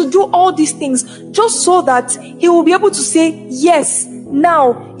had to do all these things just so that he will be able to say, yes,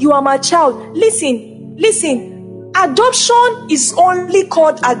 now you are my child. Listen. Adoption is only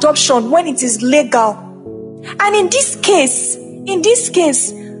called adoption when it is legal. And in this case,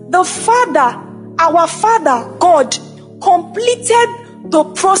 the Father, our Father, God, completed the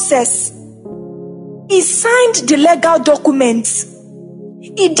process. He signed the legal documents.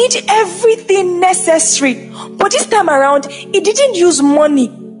 He did everything necessary. But this time around, he didn't use money.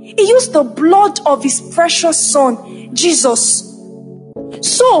 He used the blood of his precious son, Jesus.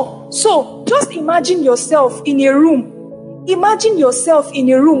 So just imagine yourself in a room. Imagine yourself in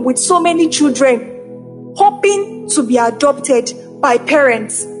a room with so many children hoping to be adopted by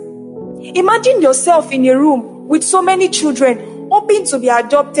parents. Imagine yourself in a room with so many children hoping to be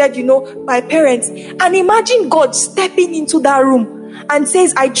adopted, by parents. And imagine God stepping into that room and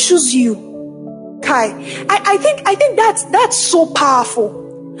says, I choose you. Kai. I think that's so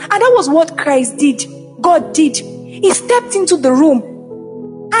powerful. And that was what Christ did. God did. He stepped into the room.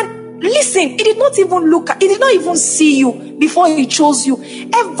 And listen, he did not even see you before he chose you.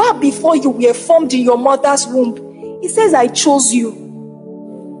 Ever before you were formed in your mother's womb, he says, I chose you.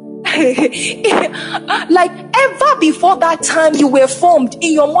 Like ever before that time you were formed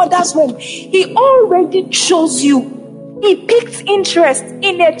in your mother's womb, he already chose you. He picked interest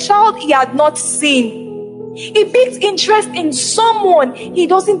in a child he had not seen. He picked interest in someone he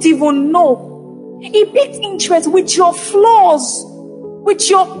doesn't even know. He picked interest with your flaws, with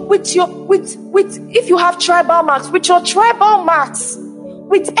if you have tribal marks, with your tribal marks,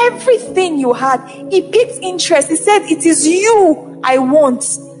 with everything you had. He picked interest. He said, it is you I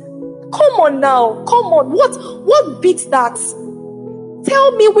want. Come on now. Come on. What beats that?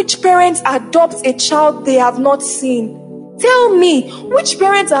 Tell me which parents adopt a child they have not seen. Tell me which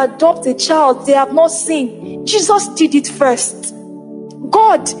parents adopt a child they have not seen. Jesus did it first.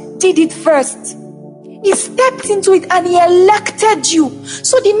 God did it first. He stepped into it and he elected you.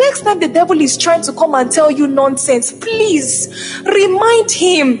 So the next time the devil is trying to come and tell you nonsense, please remind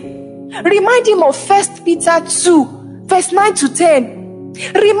him. Remind him of 1 Peter 2, verse 9 to 10.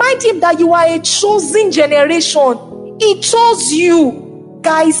 Remind him that you are a chosen generation. He chose you.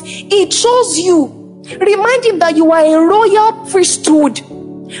 Guys, he chose you. Remind him that you are a royal priesthood.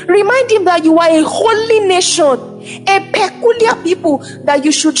 Remind him that you are a holy nation, a peculiar people, that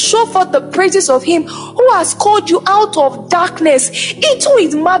you should show forth the praises of him who has called you out of darkness into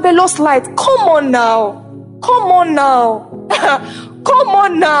his marvelous light. Come on now. Come on now. Come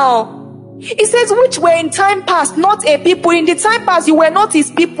on now. He says, which were in time past not a people. In the time past you were not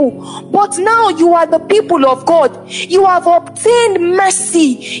his people, but now you are the people of God. You have obtained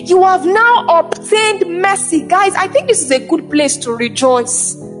mercy. You have now obtained mercy. Guys, I think this is a good place to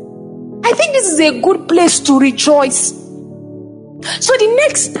rejoice. I think this is a good place to rejoice. So the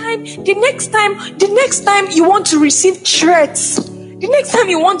next time you want to receive threats, the next time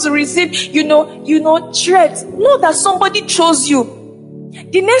you want to receive, threats, know that somebody chose you.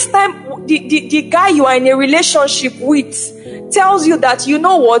 The next time the guy you are in a relationship with tells you that, you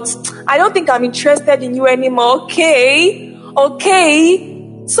know what, I don't think I'm interested in you anymore. Okay.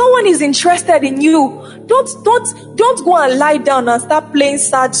 Someone is interested in you. Don't go and lie down and start playing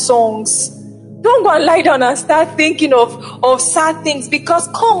sad songs. Don't don't go and lie down and start thinking of sad things, because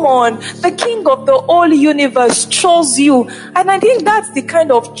come on, the King of the whole universe chose you. And I think that's the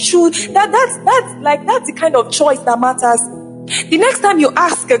kind of that's the kind of choice that matters. The next time you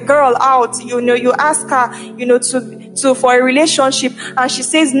ask a girl out, you ask her, to for a relationship, and she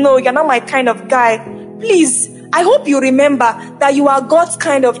says, no, you're not my kind of guy. Please, I hope you remember that you are God's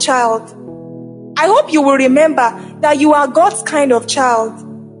kind of child. I hope you will remember that you are God's kind of child.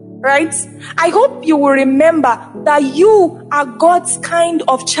 Right? I hope you will remember that you are God's kind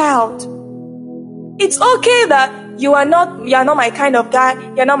of child. It's okay that you are not my kind of guy,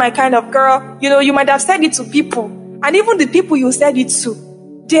 you're not my kind of girl. You might have said it to people, and even the people you said it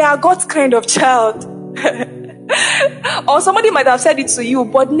to, they are God's kind of child. Or somebody might have said it to you,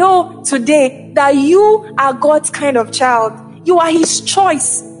 but know today that you are God's kind of child. You are His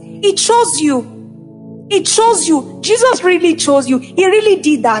choice. He chose you. He chose you. Jesus really chose you. He really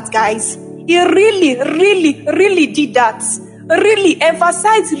did that, guys. He really, really, really did that. Really,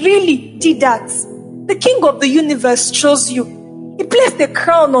 emphasize, really did that. The King of the universe chose you. He placed a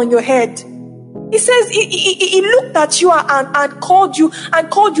crown on your head. He says he looked at you and called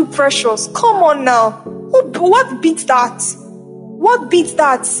you precious. Come on now. What beats that? What beats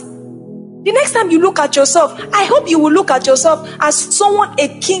that? The next time you look at yourself, I hope you will look at yourself as someone a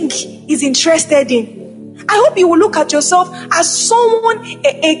king is interested in. I hope you will look at yourself as someone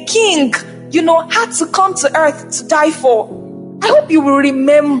a king, had to come to earth to die for. I hope you will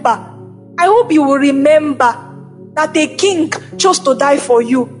remember. I hope you will remember that a king chose to die for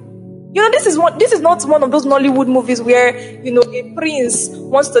you. This is not one of those Nollywood movies where, a prince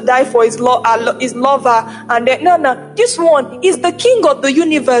wants to die for his lover, and then, no. This one is the King of the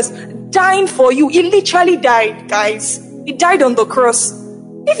universe dying for you. He literally died, guys. He died on the cross.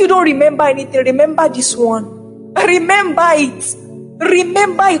 If you don't remember anything, remember this one. Remember it.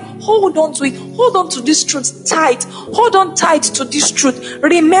 Remember it. Hold on to it. Hold on to this truth tight. Hold on tight to this truth.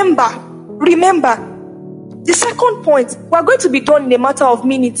 Remember. The second point, we're going to be done in a matter of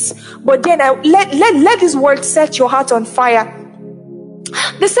minutes, but then let this word set your heart on fire.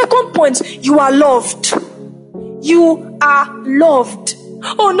 The second point, you are loved. You are loved.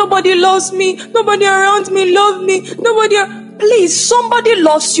 Oh, nobody loves me. Nobody around me loves me. Please, somebody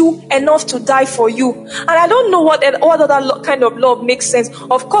loves you enough to die for you. And I don't know what other kind of love makes sense.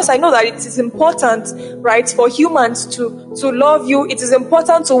 Of course, I know that it is important, right, for humans to love you. It is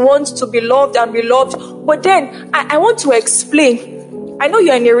important to want to be loved and be loved. But then, I want to explain. I know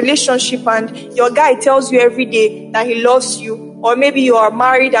you're in a relationship and your guy tells you every day that he loves you. Or maybe you are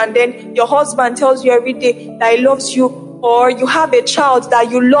married and then your husband tells you every day that he loves you. Or you have a child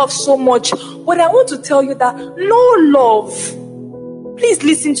that you love so much. But I want to tell you that no love, please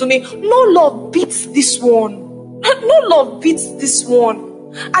listen to me, no love beats this one. No love beats this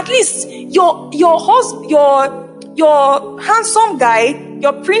one. At least your husband, your handsome guy,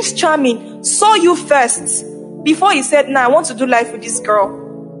 your Prince Charming saw you first before he said, I want to do life with this girl.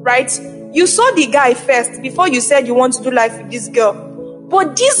 Right? You saw the guy first before you said you want to do life with this girl.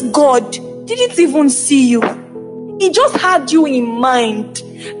 But this God didn't even see you. He just had you in mind.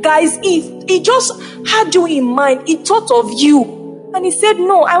 Guys, he just had you in mind. He thought of you. And he said,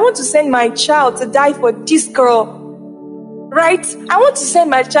 no, I want to send my child to die for this girl. Right? I want to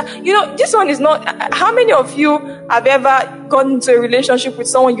send my child. This one is not... How many of you have ever gone into a relationship with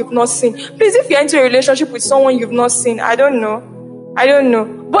someone you've not seen? Please, if you're into a relationship with someone you've not seen, I don't know.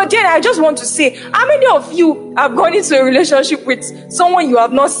 But then I just want to say, how many of you have gone into a relationship with someone you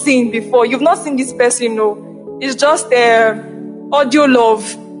have not seen before? You've not seen this person, no. It's just audio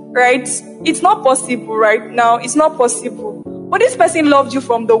love, right? It's not possible right now. It's not possible. But this person loved you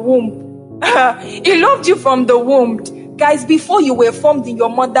from the womb. He loved you from the womb. Guys, before you were formed in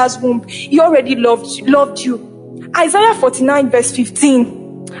your mother's womb, he already loved you. Isaiah 49 verse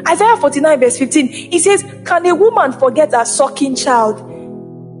 15. Isaiah 49 verse 15. He says, can a woman forget her sucking child?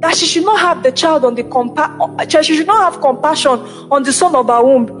 That she should not have the child she should not have compassion on the son of her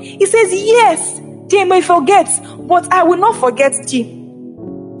womb. He says, yes. They may forget, but I will not forget thee.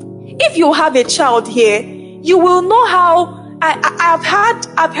 If you have a child here, you will know how I've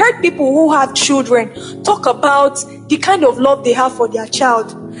heard people who have children talk about the kind of love they have for their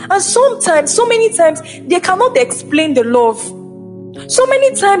child. And sometimes, so many times, they cannot explain the love. So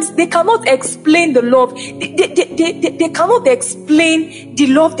many times they cannot explain the love. They cannot explain the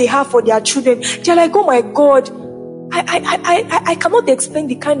love they have for their children. They're like, oh my God, I cannot explain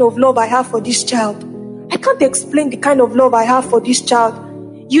the kind of love I have for this child. I can't explain the kind of love I have for this child.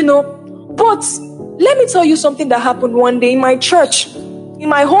 But let me tell you something that happened one day in my church, in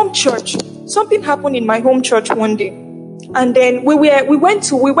my home church. Something happened in my home church one day. And then we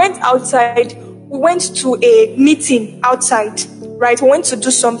went outside we went to a meeting outside, right? We went to do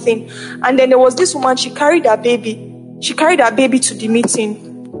something. And then there was this woman, she carried her baby. She carried her baby to the meeting.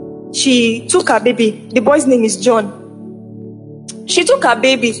 She took her baby. The boy's name is John. She took her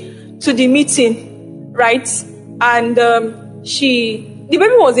baby to the meeting, right? And the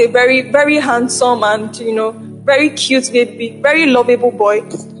baby was a very, very handsome and, very cute baby, very lovable boy,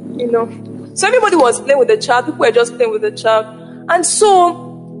 So everybody was playing with the child. People were just playing with the child. And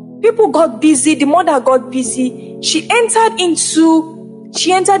so people got busy. The mother got busy. She entered into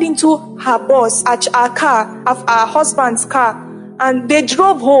her bus, her car, her husband's car, and they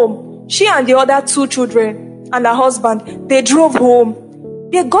drove home. She and the other two children and her husband, they drove home.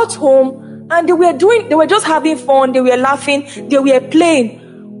 They got home and they were just having fun. They were laughing. They were playing.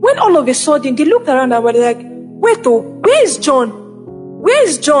 When all of a sudden they looked around and were like, wait, where is John? Where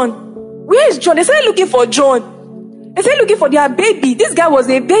is John? Where is John? They started looking for John. They started looking for their baby. This guy was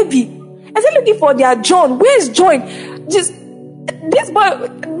a baby. They started looking for their John. Where is John? This boy,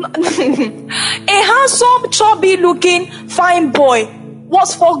 a handsome, chubby looking, fine boy,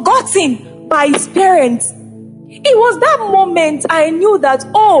 was forgotten by his parents. It was that moment I knew that,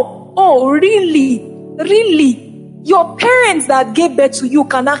 really, your parents that gave birth to you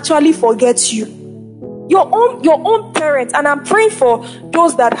can actually forget you. Your own parents. And I'm praying for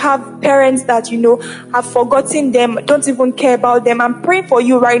those that have parents that, have forgotten them, don't even care about them. I'm praying for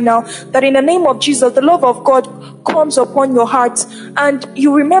you right now that in the name of Jesus, the love of God comes upon your heart. And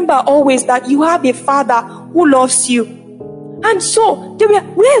you remember always that you have a father who loves you. And so, they were,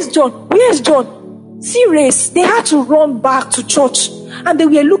 where's John? Where's John? Serious. They had to run back to church. And they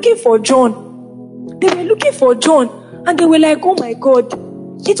were looking for John. They were looking for John. And they were like, oh my God.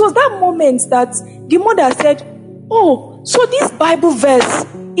 It was that moment that the mother said, so this Bible verse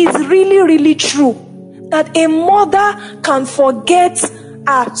is really, really true. That a mother can forget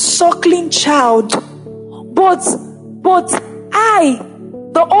a suckling child. But I,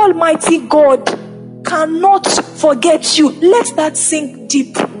 the Almighty God, cannot forget you. Let that sink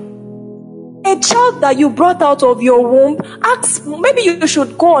deep. A child that you brought out of your womb, maybe you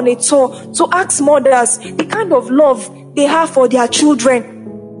should go on a tour to ask mothers the kind of love they have for their children.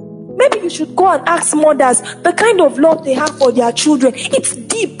 Maybe you should go and ask mothers the kind of love they have for their children. It's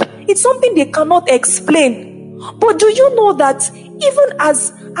deep. It's something they cannot explain. But do you know that even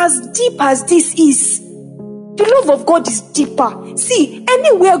as deep as this is, the love of God is deeper. See,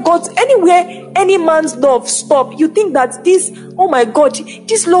 anywhere any man's love stop, you think that this, oh my God,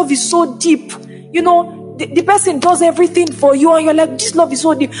 this love is so deep. The person does everything for you and you're like, this love is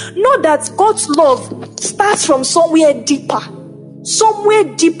so deep. Know that God's love starts from somewhere deeper. Somewhere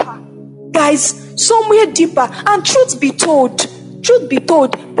deeper. Guys, somewhere deeper. And truth be told,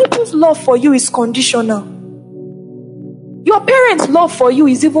 people's love for you is conditional. Your parents' love for you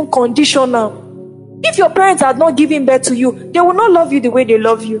is even conditional. If your parents had not given birth to you, they will not love you the way they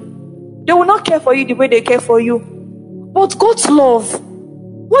love you. They will not care for you the way they care for you. But God's love,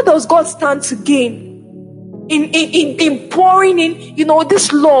 what does God stand to gain in pouring in,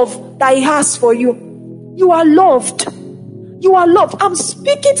 this love that He has for you? You are loved. You are loved. I'm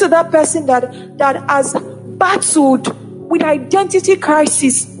speaking to that person that has battled with identity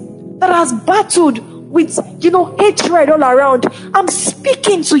crisis, that has battled with, hatred all around. I'm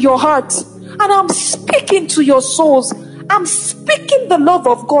speaking to your heart. And I'm speaking to your souls. I'm speaking the love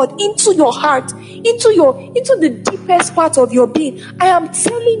of God into your heart, into the deepest part of your being. I am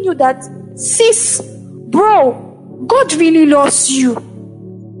telling you that, sis, bro, God really loves you.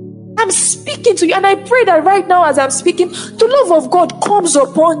 I'm speaking to you, and I pray that right now as I'm speaking, the love of God comes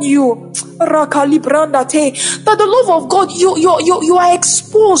upon you. That the love of God, you are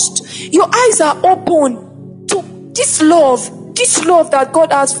exposed. Your eyes are open to this love that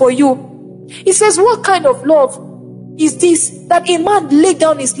God has for you. He says, what kind of love is this? That a man laid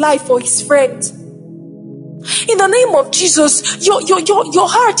down his life for his friend. In the name of Jesus, your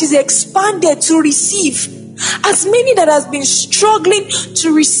heart is expanded to receive. As many that has been struggling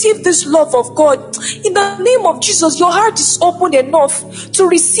to receive this love of God, in the name of Jesus, your heart is open enough to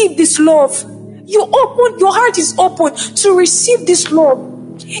receive this love. Your heart is open to receive this love.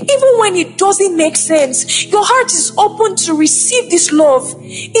 Even when it doesn't make sense, your heart is open to receive this love.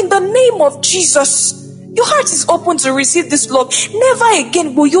 In the name of Jesus, your heart is open to receive this love. Never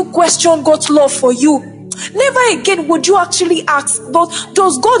again will you question God's love for you. Never again would you actually ask,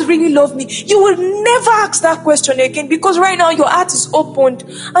 does God really love me? You will never ask that question again, because right now your heart is opened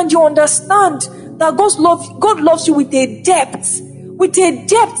and you understand that God loves you with a depth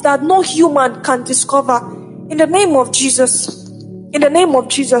that no human can discover. In the name of Jesus. In the name of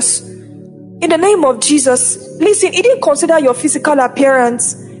Jesus. In the name of Jesus. Listen, He didn't consider your physical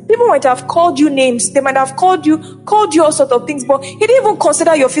appearance. People might have called you names. They might have called you all sorts of things, but he didn't even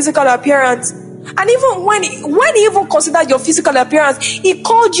consider your physical appearance. And even when he even considered your physical appearance, he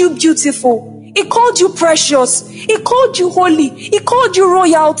called you beautiful. He called you precious. He called you holy. He called you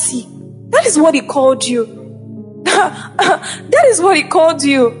royalty. That is what he called you. That is what he called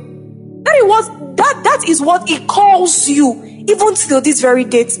you. That is what he calls you, even till this very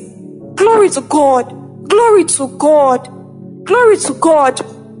date. Glory to God. Glory to God. Glory to God.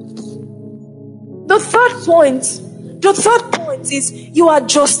 The third point is you are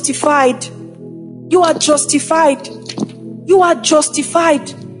justified. You are justified. You are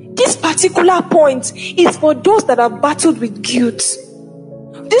justified. This particular point is for those that have battled with guilt.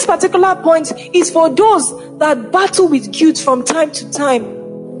 This particular point is for those that battle with guilt from time to time.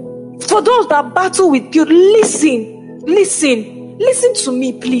 For those that battle with guilt, listen to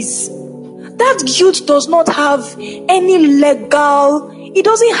me, please. That guilt does not have it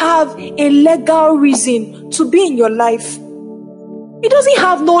doesn't have a legal reason to be in your life. It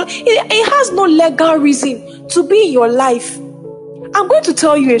has no legal reason to be in your life. I'm going to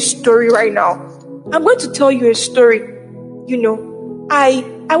tell you a story right now. I'm going to tell you a story.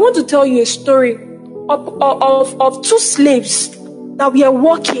 I want to tell you a story of two slaves that were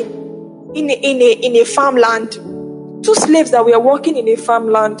working in a farmland. Two slaves that were working in a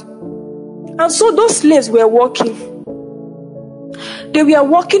farmland. And so those slaves were working. They were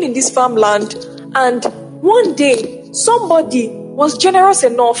working in this farmland, and one day somebody was generous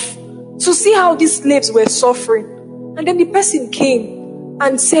enough to see how these slaves were suffering. And then the person came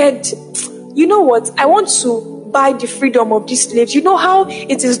and said, you know what, I want to buy the freedom of these slaves. You know how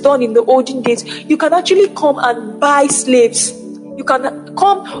it is done in the olden days? You can actually come and buy slaves. You can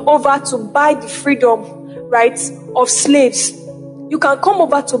come over to buy the freedom, right, of slaves. You can come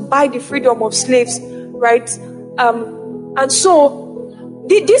over to buy the freedom of slaves, right? And so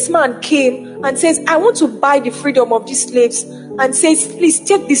this man came and says, I want to buy the freedom of these slaves, and says, please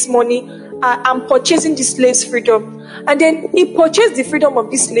take this money. I'm purchasing the slaves' freedom. And then he purchased the freedom of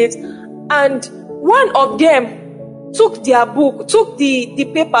these slaves, and one of them took their book, took the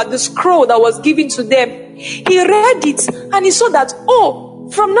paper, the scroll that was given to them. He read it and he saw that, oh,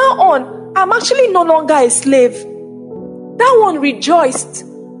 from now on, I'm actually no longer a slave. That one rejoiced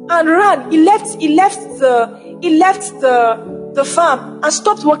and ran. He left the farm and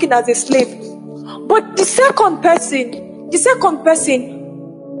stopped working as a slave. But the second person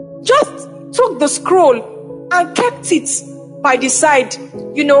just took the scroll and kept it by the side,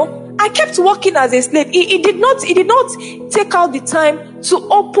 and kept working as a slave. He did not take out the time to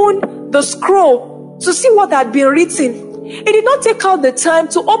open the scroll to see what had been written. He did not take out the time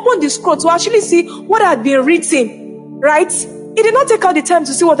to open the scroll to actually see what had been written, right? He did not take out the time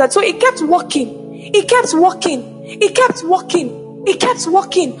to see what that. So he kept working. He kept working. He kept working. He kept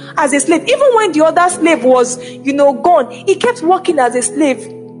working as a slave. Even when the other slave was, gone, he kept working as a slave.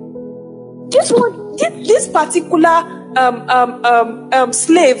 This particular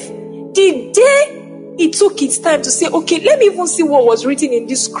slave, the day he took his time to say, okay, let me even see what was written in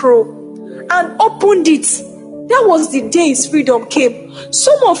this scroll, and opened it, that was the day his freedom came.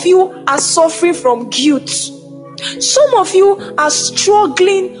 Some of you are suffering from guilt. Some of you are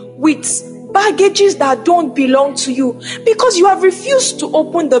struggling with baggages that don't belong to you because you have refused to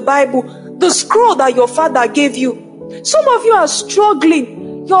open the Bible, the scroll that your father gave you. Some of you are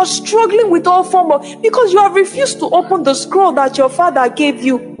struggling. You're struggling with all form of, because you have refused to open the scroll that your father gave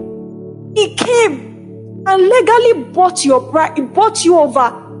you. He came and legally bought your bride. He bought you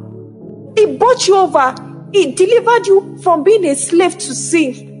over. He bought you over. He delivered you from being a slave to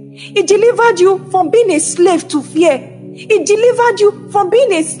sin. He delivered you from being a slave to fear. He delivered you from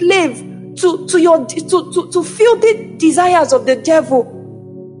being a slave to filthy desires of the devil.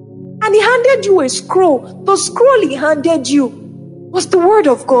 And he handed you a scroll. The scroll he handed you was the word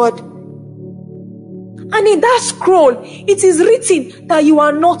of God. And in that scroll, it is written that you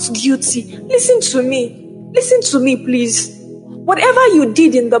are not guilty. Listen to me, please. Whatever you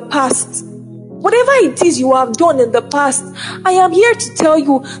did in the past, whatever it is you have done in the past, I am here to tell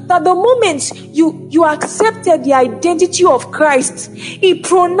you that the moment you accepted the identity of Christ, He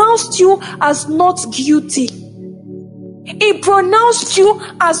pronounced you as not guilty. He pronounced you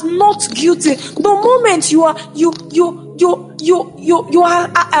as not guilty. The moment you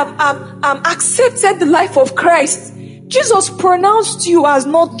accepted the life of Christ, Jesus pronounced you as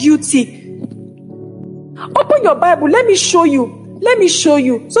not guilty. Open your Bible. Let me show you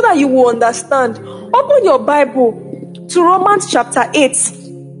so that you will understand. Open your Bible to Romans chapter 8,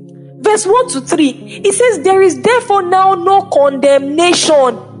 verse 1 to 3. It says, there is therefore now no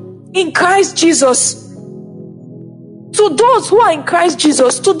condemnation in Christ Jesus to To those who are in Christ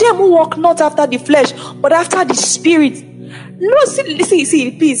Jesus, to them who walk not after the flesh, but after the Spirit. No,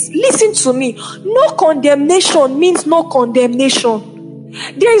 see, please, listen to me. No condemnation means no condemnation.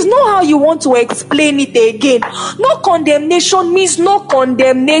 There is no how you want to explain it again. No condemnation means no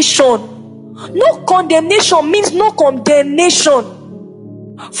condemnation. No condemnation means no condemnation.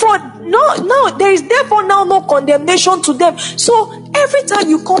 For no, there is therefore now no condemnation to them. So every time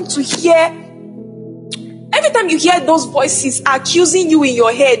you hear those voices accusing you in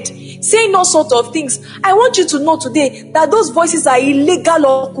your head, saying all sorts of things, I want you to know today that those voices are illegal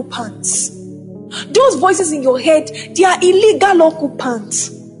occupants. Those voices in your head, they are illegal occupants.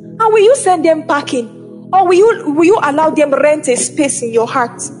 And will you send them packing? Or will you allow them rent a space in your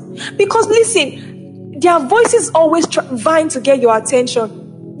heart? Because listen, their voices always vying to get your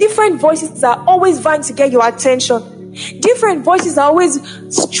attention. Different voices are always vying to get your attention. Different voices are always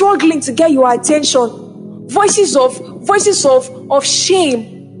struggling to get your attention. Voices of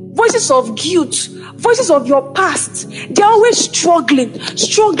shame, voices of guilt, voices of your past. They're always struggling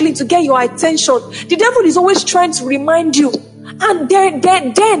to get your attention. The devil is always trying to remind you. And then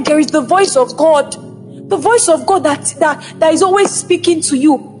there is the voice of God. The voice of God that is always speaking to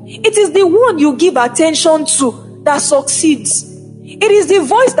you. It is the one you give attention to that succeeds. It is the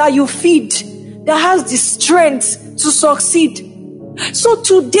voice that you feed that has the strength to succeed. So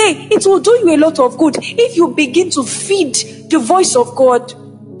today, it will do you a lot of good if you begin to feed the voice of God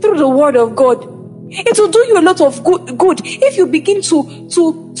through the word of God. It will do you a lot of good if you begin to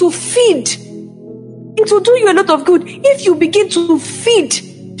feed. It will do you a lot of good if you begin to feed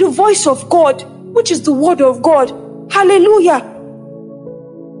the voice of God, which is the word of God. Hallelujah.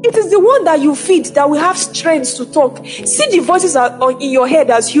 It is the one that you feed that will have strength to talk. See the voices in your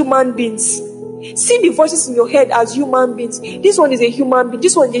head as human beings. See the voices in your head as human beings. This one is a human being.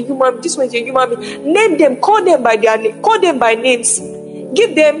 This one is a human being. This one is a human being. Name them. Call them by their name. Call them by names.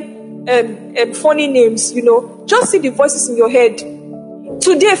 Give them funny names. Just see the voices in your head.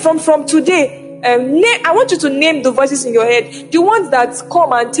 Today, from today, I want you to name the voices in your head. The ones that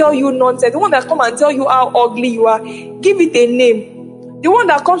come and tell you nonsense. The ones that come and tell you how ugly you are. Give it a name. The one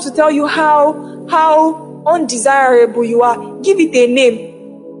that comes to tell you how undesirable you are. Give it a name.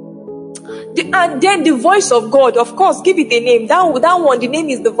 And then the voice of God, of course, give it a name. That one, the name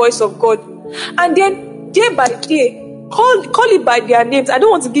is the voice of God. And then day by day, call it by their names. I don't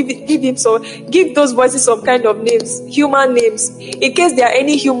want to give those voices some kind of names, human names, in case there are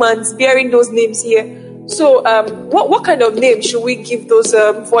any humans bearing those names here. So, what kind of name should we give those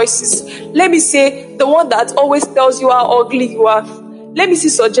voices? Let me say the one that always tells you how ugly you are. Let me see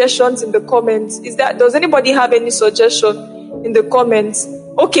suggestions in the comments. Does anybody have any suggestion in the comments?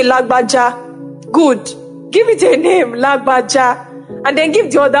 Okay, Lagbaja. Good. Give it a name, Lagbaja. And then give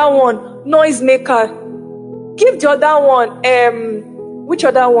the other one, Noisemaker. Give the other one, which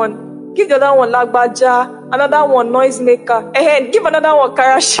other one? Give the other one, Lagbaja. Another one, Noisemaker. Give another one,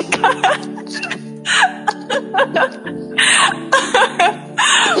 Karashika.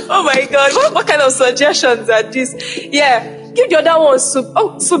 Oh my God, what kind of suggestions are these? Yeah. Give the other one,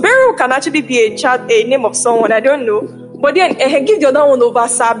 Subaru can actually be a name of someone, I don't know. But then give the other one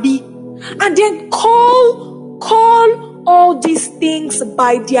Ovasabi. And then call all these things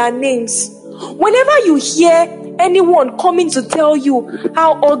by their names. Whenever you hear anyone coming to tell you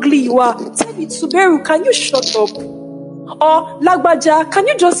how ugly you are, tell it, Subaru, can you shut up? Or Lagbaja, can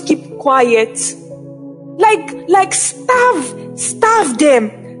you just keep quiet? Like starve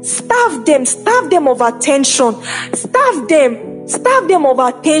them of attention. Starve them of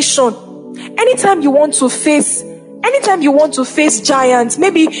attention. Anytime you want to face giants,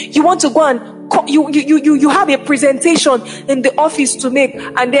 maybe you want to go and you have a presentation in the office to make,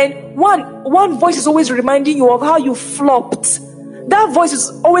 and then one voice is always reminding you of how you flopped. That voice is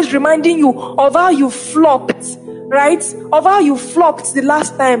always reminding you of how you flopped, right? Of how you flopped the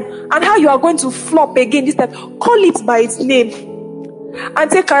last time and how you are going to flop again this time. Call it by its name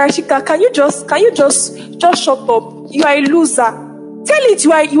and say, Karashika, can you just shut up? You are a loser. Tell it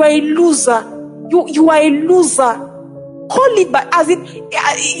you are a loser. You are a loser. Call it by as in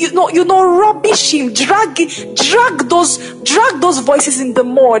rubbish him. Drag those voices in the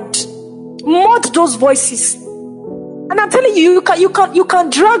mud. Mud those voices. And I'm telling you, you can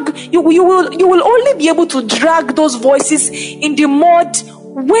drag. You will only be able to drag those voices in the mud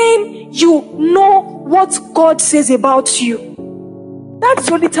when you know what God says about you. That's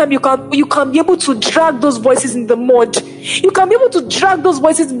the only time you can be able to drag those voices in the mud. You can be able to drag those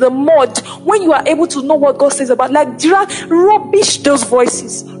voices in the mud when you are able to know what God says about. Rubbish those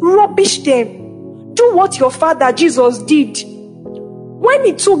voices. Rubbish them. Do what your father Jesus did. When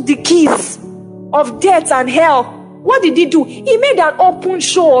he took the keys of death and hell What did he do? He made an open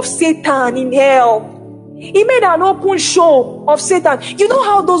show of Satan in hell. He made an open show of Satan. You know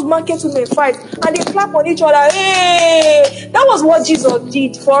how those market women fight and they clap on each other? Hey! That was what Jesus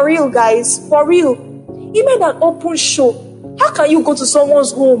did. For real, guys. For real. He made an open show. How can you go to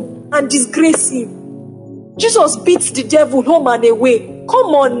someone's home and disgrace him? Jesus beats the devil home and away.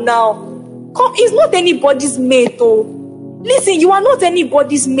 Come on now. Come, he's not anybody's mate, oh. Listen, you are not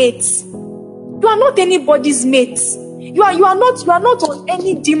anybody's mate. You are not anybody's mate. You are not on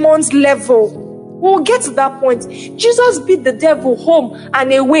any demon's level. We'll get to that point. Jesus beat the devil home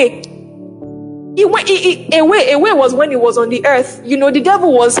and away. Away was when he was on the earth. You know, the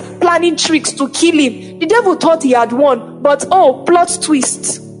devil was planning tricks to kill him. The devil thought he had won, but plot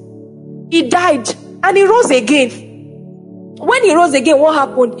twist. He died and he rose again. When he rose again, what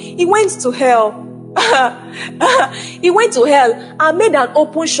happened? He went to hell. He went to hell and made an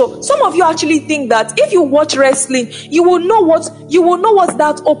open show. Some of you actually think that if you watch wrestling, you will know what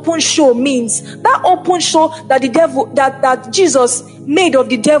that open show means. That open show that the devil, that Jesus made of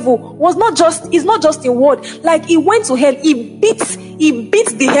the devil is not just in word. Like, he went to hell, he beat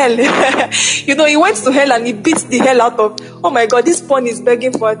the hell. You know, he went to hell and he beat the hell out of, oh my God, this pun is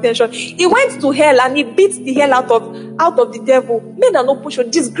begging for attention. He went to hell and he beat the hell out of the devil, made an open show,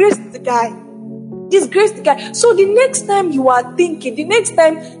 disgraced the guy. Disgrace the guy. So the next time you are thinking, the next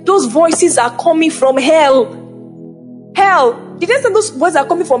time those voices are coming from hell, the next time those voices are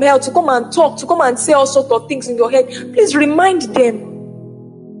coming from hell to come and talk, to come and say all sorts of things in your head, please remind them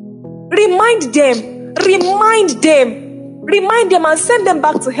and send them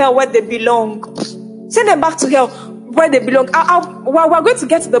back to hell where they belong. Send them back to hell where they belong. We're going to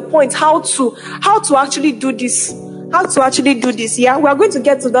get to the point how to actually do this. Yeah, we are going to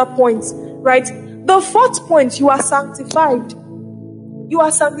get to that point, right? The fourth point, you are sanctified. You are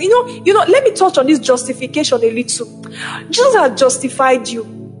sanctified. You know, let me touch on this justification a little. Jesus has justified you.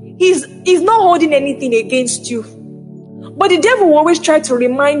 He's not holding anything against you. But the devil will always try to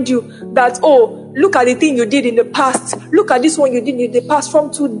remind you that, look at the thing you did in the past. Look at this one you did in the past.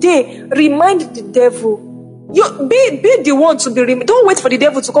 From today, remind the devil. You be the one to be reminded. Don't wait for the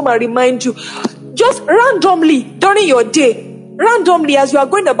devil to come and remind you. Just randomly during your day. Randomly, as you are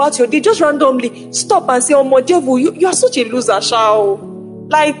going about your day, just randomly stop and say, "Oh my devil, you are such a loser, shao."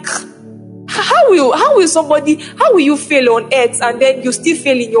 Like, how will you fail on earth and then you still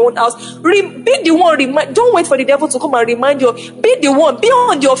fail in your own house? Be the one. Don't wait for the devil to come and remind you. Be the one. Be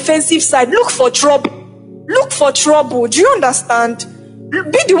on the offensive side. Look for trouble. Do you understand?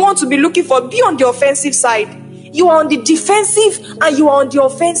 Be the one to be looking for. Be on the offensive side. You are on the defensive and you are on the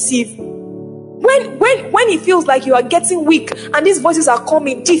offensive. When it feels like you are getting weak and these voices are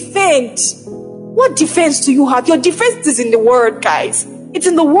coming, defend. What defense do you have? Your defense is in the word, guys. It's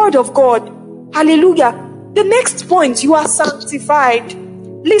in the word of God. Hallelujah. The next point, you are sanctified.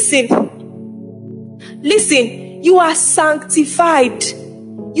 Listen. You are sanctified.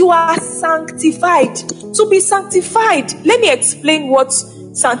 You are sanctified. To be sanctified, let me explain what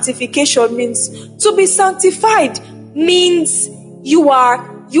sanctification means. To be sanctified means you are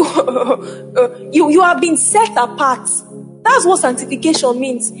been set apart. That's what sanctification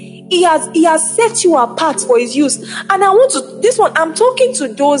means. He has set you apart for his use. And I'm talking to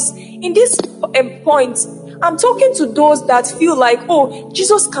those in this point. I'm talking to those that feel like,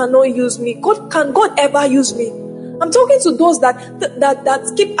 Jesus cannot use me. Can God ever use me? I'm talking to those that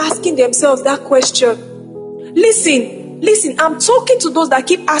keep asking themselves that question. Listen, I'm talking to those that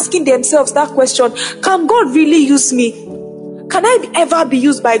keep asking themselves that question. Can God really use me? Can I ever be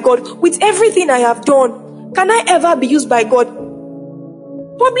used by God with everything I have done? Can I ever be used by God?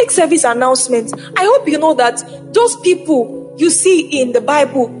 Public service announcement. I hope you know that those people you see in the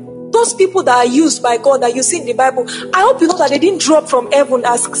Bible, those people that are used by God that you see in the Bible, I hope you know that they didn't drop from heaven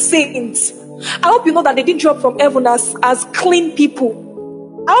as saints. I hope you know that they didn't drop from heaven as clean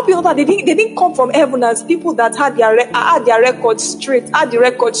people. I hope you know that they didn't come from heaven as people that had their record straight, had the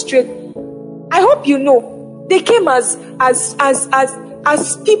record straight. I hope you know. They came as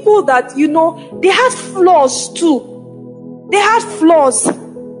people that, you know, they had flaws too. They had flaws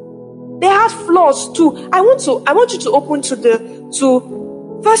too. I want you to open to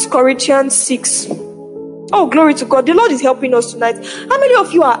 1 Corinthians 6. Oh, glory to God. The Lord is helping us tonight. How many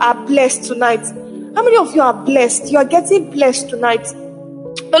of you are blessed tonight? How many of you are blessed? You are getting blessed tonight.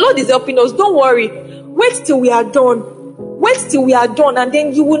 The Lord is helping us. Don't worry. Wait till we are done. And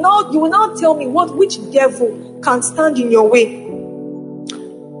then you will now tell me which devil can stand in your way.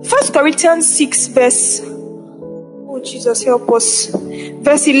 1 Corinthians 6 verse, oh Jesus help us,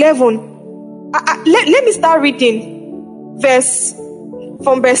 verse 11. Let me start reading verse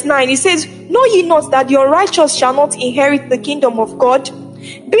from verse 9. It says, know ye not that the unrighteous shall not inherit the kingdom of God?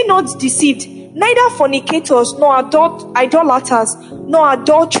 Be not deceived, neither fornicators, nor idolaters, nor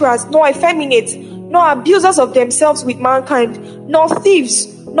adulterers, nor effeminate, nor abusers of themselves with mankind, nor thieves,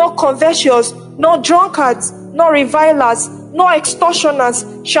 nor covetous, nor drunkards, nor revilers, nor extortioners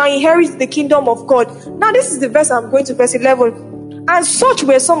shall inherit the kingdom of God. Now this is the verse I'm going to, verse 11. And such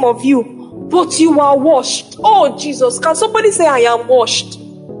were some of you, but you are washed. Oh Jesus, can somebody say, I am washed?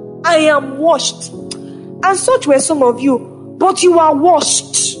 I am washed. And such were some of you, but you are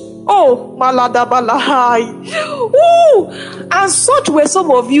washed. Oh, malada balahai. Ooh. And such were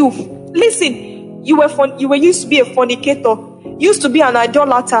some of you. Listen, you were used to be a fornicator, used to be an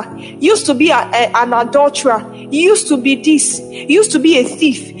idolater, used to be an adulterer, used to be this, used to be a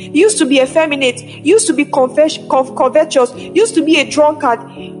thief, used to be effeminate, used to be covetous, used to be a drunkard,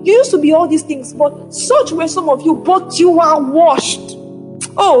 you used to be all these things. But such were some of you, but you are washed.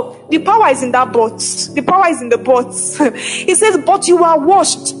 Oh, the power is in that but. The power is in the but. It says, but you are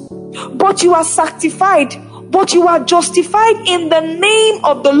washed, but you are sanctified, but you are justified in the name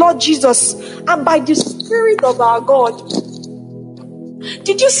of the Lord Jesus and by the Spirit of our God.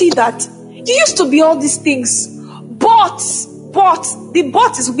 Did you see that? You used to be all these things, but the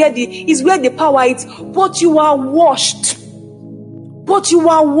but is where the power is. But you are washed. But you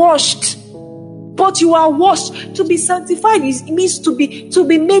are washed. But you are washed. To be sanctified means to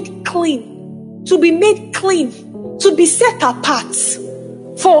be made clean. To be made clean. To be set apart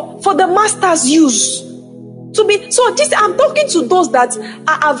for the master's use. To be so this I'm talking to those that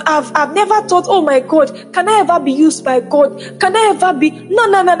I've never thought, oh my God, can I ever be used by God? Can I ever be no.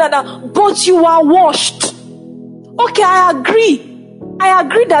 But you are washed. Okay, I agree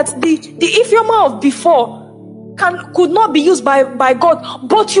that the Ifeoma of before could not be used by God,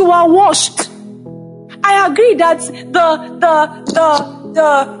 but you are washed. I agree that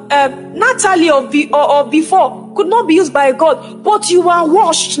the Natalie of before could not be used by God, but you are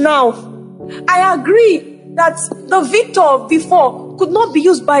washed now. I agree that the Victor of before could not be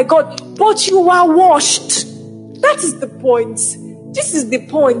used by God, but you are washed. That is the point. This is the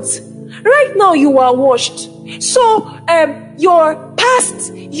point. Right now you are washed. So your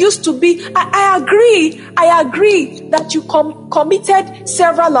past used to be, I agree that you committed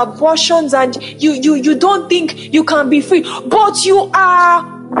several abortions and you don't think you can be free, but you are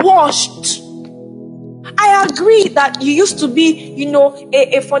washed. I agree that you used to be,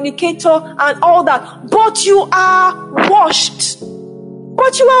 a fornicator and all that, but you are washed.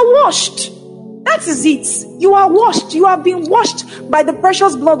 But you are washed. That is it. You are washed. You have been washed by the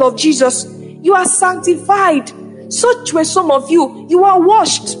precious blood of Jesus. You are sanctified. Such were some of you. You are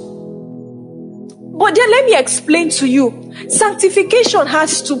washed. But then let me explain to you. Sanctification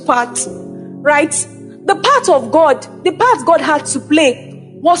has two parts, right? The part of God, the part God had to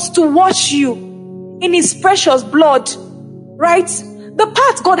play was to wash you in his precious blood, right? The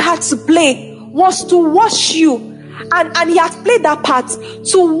part God had to play was to wash you, and he had played that part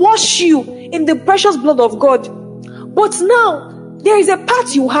to wash you in the precious blood of God. But now there is a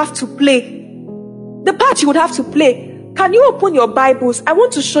part you have to play. The part you would have to play. Can you open your Bibles? I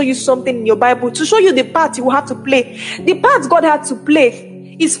want to show you something in your Bible to show you the part you will have to play. The part God had to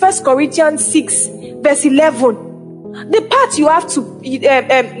play is 1 Corinthians 6 verse 11. The part you have to,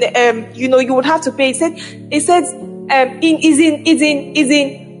 you would have to pay. It says, in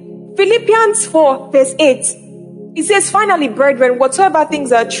Philippians 4 verse 8. It says, finally, brethren, whatsoever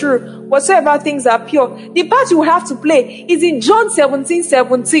things are true, whatsoever things are pure. The part you would have to play is in John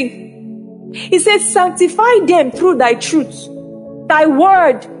 17:17. It says, sanctify them through thy truth. Thy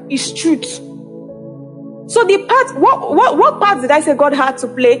word is truth. So the part, what part did I say God had to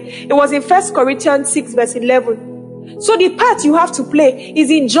play? It was in 1 Corinthians 6 verse 11. So the part you have to play is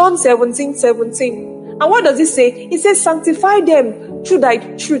in John 17:17. And what does it say? It says, sanctify them through thy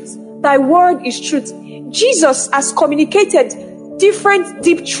truth. Thy word is truth. Jesus has communicated different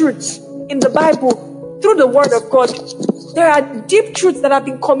deep truths in the Bible through the word of God. There are deep truths that have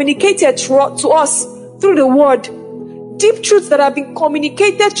been communicated to us through the word. Deep truths that have been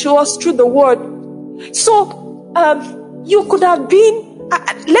communicated to us through the word. So, you could have been,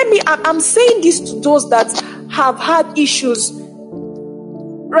 I'm saying this to those that have had issues,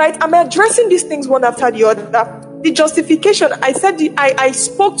 right? I'm addressing these things one after the other. The justification, I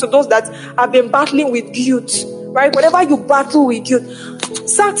spoke to those that have been battling with guilt, right? Whenever you battle with guilt.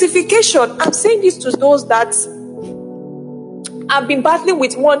 Sanctification, I'm saying this to those that have been battling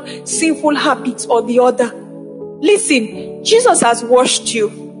with one sinful habit or the other. Listen, Jesus has washed you,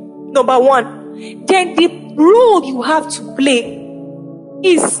 number one. Then the role you have to play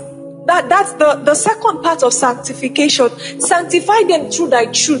is That's the second part of sanctification. Sanctify them through thy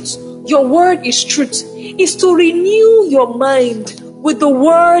truth. Your word is truth. Is to renew your mind with the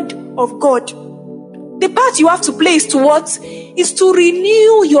word of God. The part you have to play is to what? Is to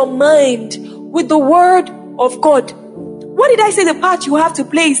renew your mind with the word of God. What did I say the part you have to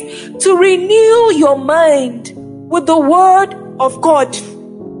play is? To renew your mind with the word of God.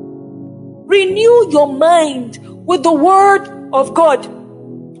 Renew your mind with the word of God.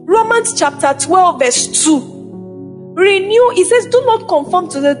 Romans chapter 12 verse 2. Renew, it says, do not conform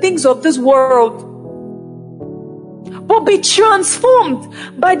to the things of this world, but be transformed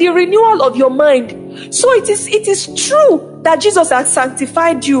by the renewal of your mind. So it is true that Jesus has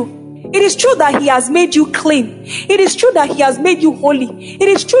sanctified you. It is true that he has made you clean. It is true that he has made you holy. It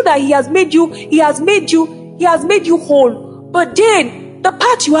is true that he has made you whole. But then the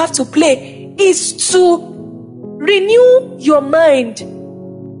part you have to play is to renew your mind.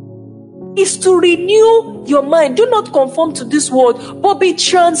 Is to renew your mind. Do not conform to this world, but be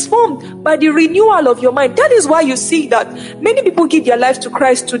transformed by the renewal of your mind. That is why you see that many people give their life to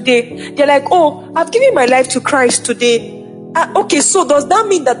Christ today. They're like, oh, I've given my life to Christ today. Okay, so does that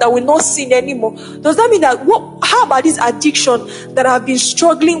mean that I will not sin anymore? Does that mean that, how about this addiction that I've been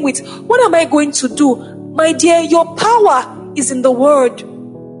struggling with? What am I going to do? My dear, your power is in the word.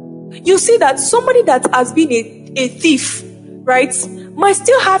 You see that somebody that has been a thief, right, might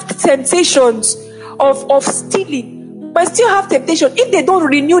still have temptations of stealing, might still have temptation. If they don't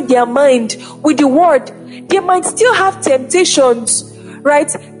renew their mind with the word, they might still have temptations,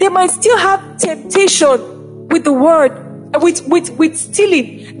 right? They might still have temptation with the word, with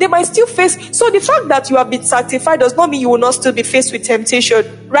stealing. They might still face. So the fact that you have been sanctified does not mean you will not still be faced with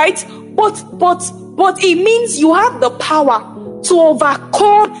temptation, right? But it means you have the power to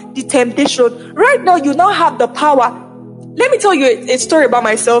overcome the temptation. Right now, you now have the power. Let me tell you a story about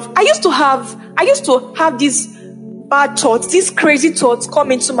myself. I used to have these bad thoughts, these crazy thoughts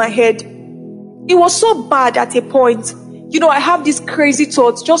come into my head. It was so bad at a point. I have these crazy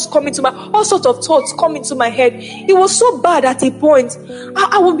thoughts just come into all sorts of thoughts come into my head. It was so bad at a point.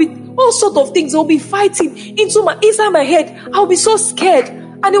 I would be, all sorts of things will be fighting inside my head. I'll be so scared.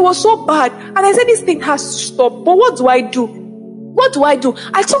 And it was so bad. And I said, this thing has to stop. But what do I do? What do I do?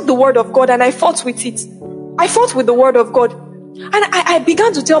 I took the word of God and I fought with it. I fought with the word of God. And I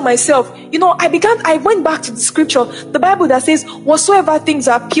began to tell myself, I went back to the scripture, the Bible that says, whatsoever things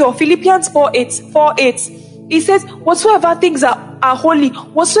are pure, Philippians 4:8. It says, whatsoever things are holy,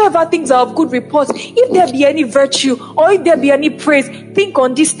 whatsoever things are of good report, if there be any virtue or if there be any praise, think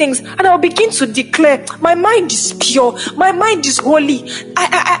on these things. And I'll begin to declare, my mind is pure, my mind is holy.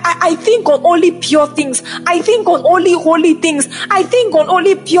 I think on only pure things. I think on only holy things. I think on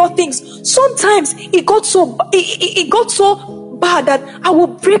only pure things. Sometimes it got so bad that I will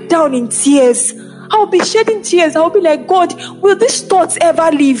break down in tears. I will be shedding tears. I will be like, God, will these thoughts ever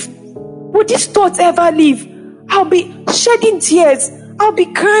leave? Will these thoughts ever leave? I'll be shedding tears. I'll be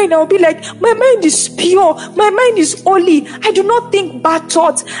crying. I'll be like, my mind is pure. My mind is holy. I do not think bad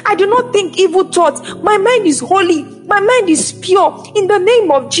thoughts. I do not think evil thoughts. My mind is holy. My mind is pure. In the name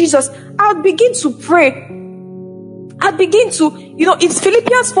of Jesus, I'll begin to pray. I'll begin to, it's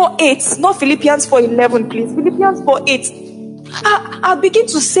Philippians 4:8, not Philippians 4:11, please. Philippians 4:8. I'll begin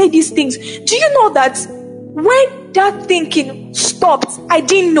to say these things. Do you know that when that thinking stopped, I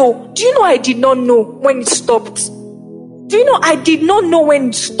didn't know. Do you know I did not know when it stopped? Do you know I did not know when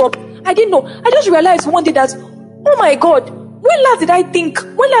it stopped? I didn't know. I just realized one day that, oh my God, when last did I think?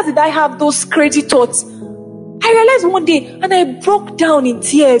 When last did I have those crazy thoughts? I realized one day and I broke down in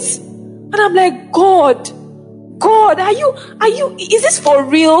tears. And I'm like, God, are you, is this for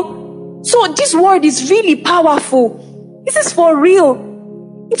real? So this word is really powerful. This is for real.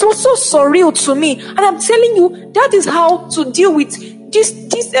 It was so surreal to me. And I'm telling you, that is how to deal with this.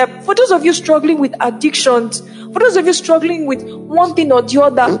 For those of you struggling with addictions, for those of you struggling with one thing or the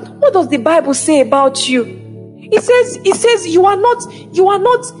other, what does the Bible say about you? It says you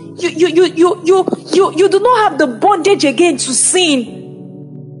do not have the bondage again to sin.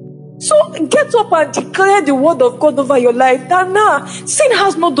 So get up and declare the word of God over your life. That sin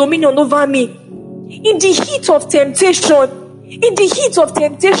has no dominion over me. In the heat of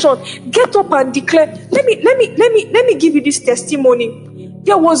temptation, get up and declare. Let me give you this testimony.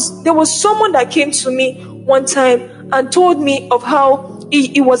 There was someone that came to me one time and told me of how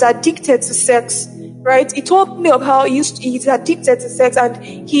he was addicted to sex. Right? He told me of how he's addicted to sex and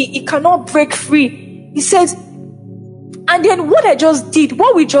he cannot break free. He says, and then what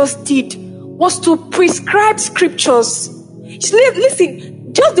we just did was to prescribe scriptures.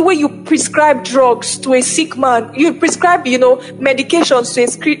 Listen, just the way you prescribe drugs to a sick man, you prescribe, medications to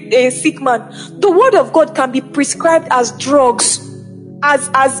a sick man. The word of God can be prescribed as drugs, as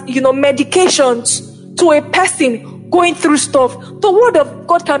medications to a person going through stuff. The word of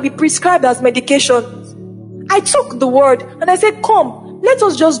God can be prescribed as medication. I took the word and I said, come, let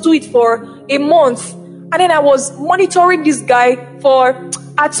us just do it for a month. And then I was monitoring this guy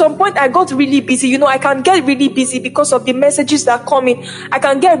at some point I got really busy. I can get really busy because of the messages that come in. I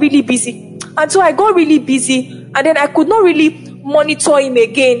can get really busy. And so I got really busy, and then I could not really monitor him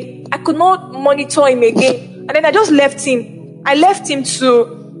again. And then I just left him. I left him to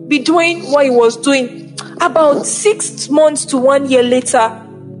be doing what he was doing. About 6 months to 1 year later,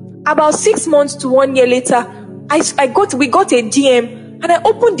 we got a DM, and I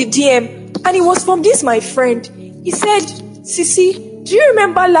opened the DM, and it was from this my friend. He said, Sisi, do you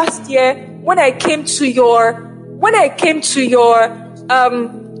remember last year when I came to your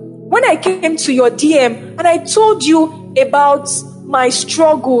DM and I told you about my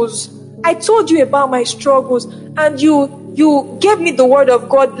struggles? And you gave me the word of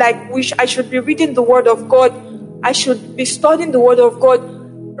God, like I should be reading the word of God. I should be studying the word of God.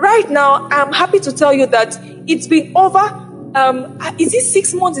 Right now, I'm happy to tell you that it's been over, is it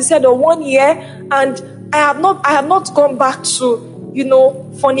 6 months, he said, or 1 year? And I have not gone back to,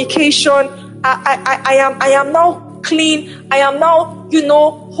 fornication. I am now clean. I am now,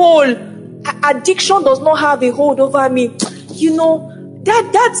 whole. Addiction does not have a hold over me. These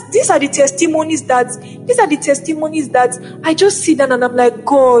are the testimonies that I just sit down and I'm like,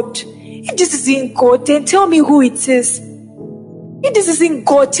 God, if this isn't God, then tell me who it is. If this isn't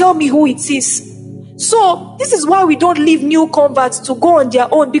God, tell me who it is. So this is why we don't leave new converts to go on their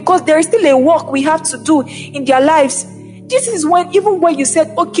own, because there is still a work we have to do in their lives. This is even when you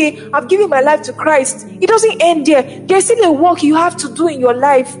said, okay, I've given my life to Christ, it doesn't end there. There's still a work you have to do in your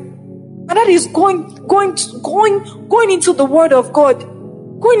life. And that is going into the word of God.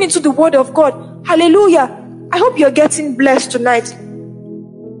 Going into the word of God. Hallelujah. I hope you're getting blessed tonight.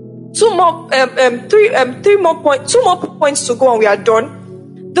 Two more points to go and we are done.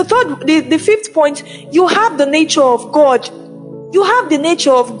 The fifth point, you have the nature of God. You have the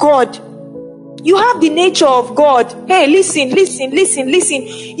nature of God. You have the nature of God. Hey, listen.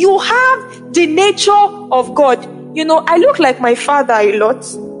 You have the nature of God. I look like my father a lot.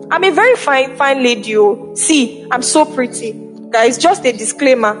 I'm a very fine lady. See, I'm so pretty. Guys, just a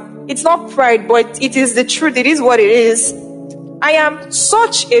disclaimer. It's not pride, but it is the truth. It is what it is. I am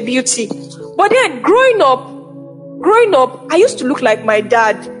such a beauty. But then growing up, I used to look like my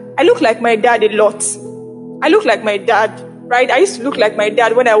dad. I look like my dad a lot. I look like my dad, right? I used to look like my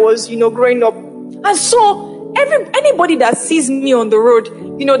dad when I was, growing up. And so anybody that sees me on the road,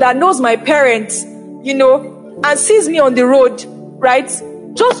 that knows my parents, and sees me on the road, right,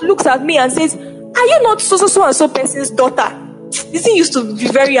 just looks at me and says, are you not so and so person's daughter? This thing used to be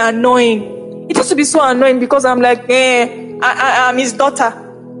very annoying. It used to be so annoying because I'm like, I'm his daughter.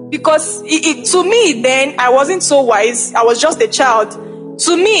 Because to me then, I wasn't so wise. I was just a child.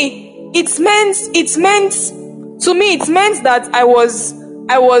 To me, it meant that I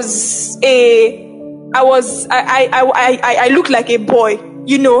look like a boy,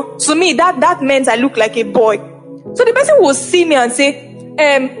 To me, that meant I look like a boy. So the person will see me and say,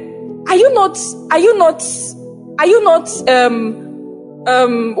 are you not,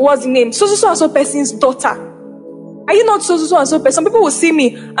 what's the name? So and so person's daughter. Are you not so and so person? Some people will see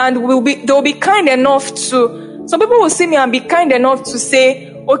me and they'll be kind enough to, some people will see me and be kind enough to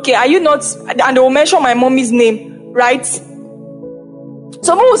say, okay, are you not, and they will mention my mommy's name, right? Some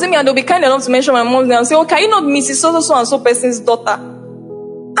people will see me and they'll be kind enough to mention my mom's name and say, okay, are you not Mrs. So and so person's daughter?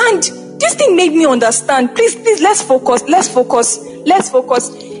 And this thing made me understand. Please, let's focus.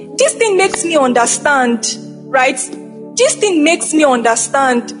 This thing makes me understand, right? This thing makes me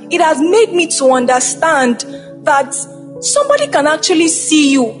understand. It has made me to understand that somebody can actually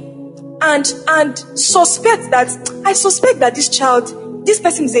see you and suspect that this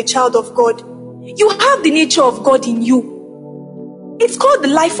person is a child of God. You have the nature of God in you. It's called the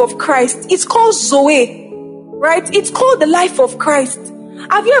life of Christ. It's called Zoe, right? It's called the life of Christ.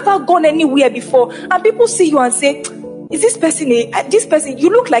 Have you ever gone anywhere before and people see you and say, is this person, you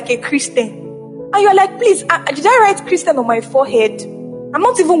look like a Christian? And you're like, please, did I write Christian on my forehead? I'm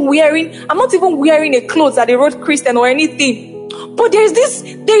not even wearing a clothes that they wrote Christian or anything. But there's this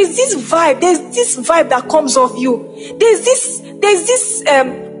vibe that comes off you. There's this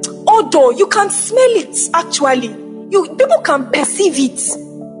odor. You can smell it actually. People can perceive it.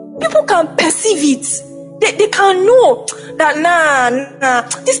 They can know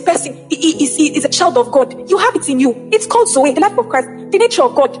that this person is a child of God. You have it in you. It's called Zoe, the life of Christ, the nature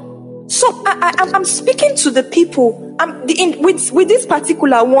of God. So I'm speaking to the people. With this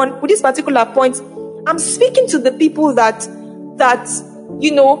particular one, with this particular point, I'm speaking to the people that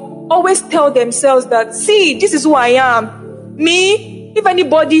always tell themselves that, see, this is who I am. Me, if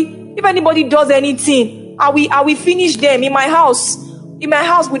anybody does anything, I will finish them in my house. In my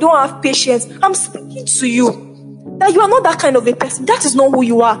house, we don't have patience. I'm speaking to you that you are not that kind of a person. That is not who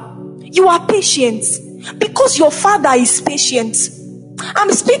you are. You are patient because your father is patient.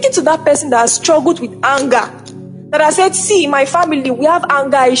 I'm speaking to that person that has struggled with anger. That I said, see, in my family, we have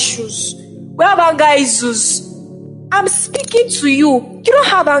anger issues. We have anger issues. I'm speaking to you. You don't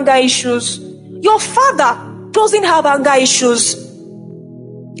have anger issues. Your father doesn't have anger issues.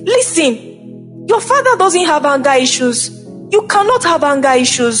 Listen, your father doesn't have anger issues. You cannot have anger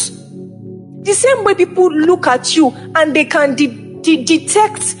issues. The same way people look at you and they can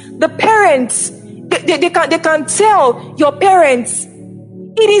detect the parents. They can tell your parents.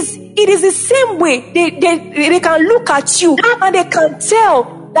 It is the same way they can look at you and they can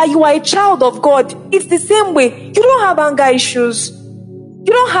tell that you are a child of God. It's the same way. You don't have anger issues.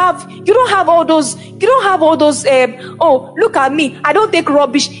 You don't have all those, oh, look at me, I don't take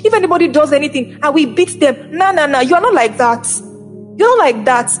rubbish. If anybody does anything, I will beat them. No. You are not like that. You're not like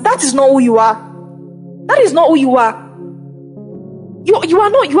that. That is not who you are. That is not who you are. It is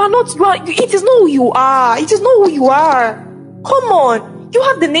not who you are. It is not who you are. Come on. You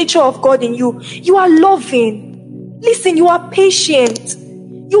have the nature of God in you. You are loving. Listen, you are patient.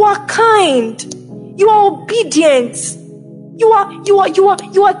 You are kind. You are obedient. You are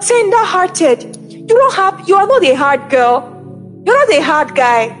tender-hearted. You are not a hard girl. You're not a hard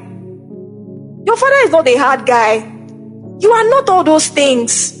guy. Your father is not a hard guy. You are not all those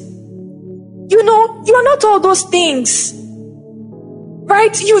things. You are not all those things.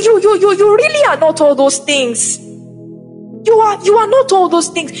 Right? You really are not all those things. You are not all those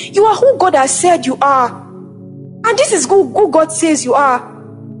things. You are who God has said you are. And this is who God says you are.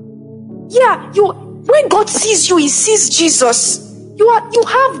 Yeah, when God sees you, He sees Jesus. You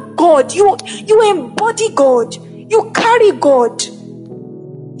have God. You embody God. You carry God.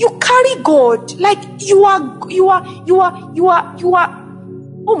 You carry God. Like you are.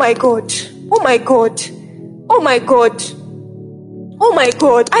 Oh my God. Oh my God. Oh my God. Oh my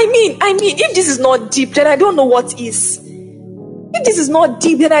God. I mean, if this is not deep, then I don't know what is. If this is not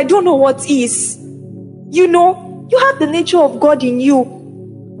deep, then I don't know what is. You have the nature of God in you.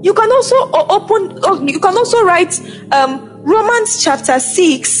 You can also write Romans chapter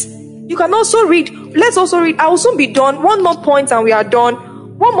 6. You can also read, let's also read, I will soon be done. One more point and we are done.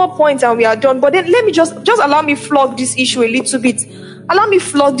 One more point and we are done. But then let me just allow me flog this issue a little bit. Allow me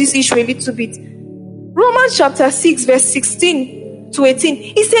flog this issue a little bit. Romans chapter 6 verse 16 to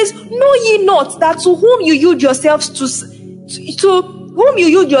 18. It says, know ye not that to whom you yield yourselves to whom you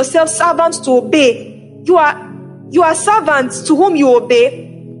yield yourselves servants to obey, you are servants to whom you obey,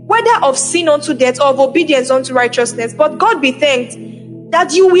 whether of sin unto death or of obedience unto righteousness. But God be thanked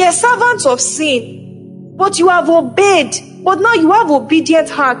that you were servants of sin, but you have obeyed. But now you have obedient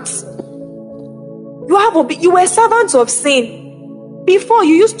hearts. You were servants of sin. Before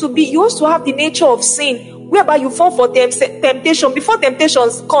you used to have the nature of sin, whereby you fall for temptation. Before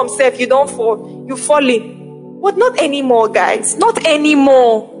temptations come, you don't fall. You fall in. But not anymore, guys. Not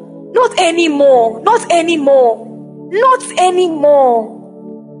anymore. Not anymore. Not anymore. Not anymore.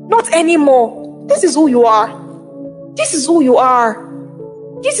 Not anymore. This is who you are. This is who you are.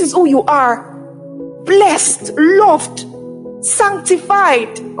 This is who you are. Blessed, loved,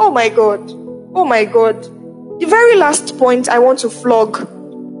 sanctified. Oh my God. Oh my God. The very last point I want to flog.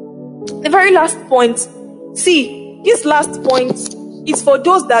 The very last point. See, this last point is for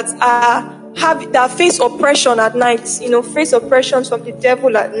those that face oppression at night. Face oppression from the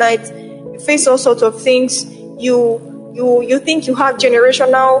devil at night. You face all sorts of things. You think you have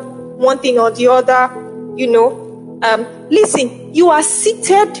generational one thing or the other, listen, you are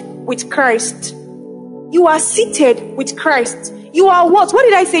seated with Christ. You are seated with Christ. You are what? What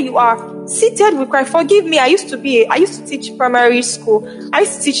did I say you are? Seated with Christ. Forgive me, I used to teach primary school. I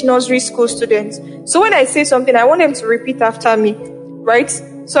used to teach nursery school students. So when I say something, I want them to repeat after me, right?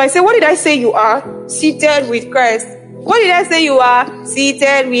 So I say, what did I say you are? Seated with Christ. What did I say you are?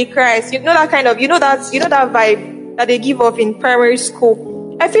 Seated with Christ. You know that vibe that they give off in primary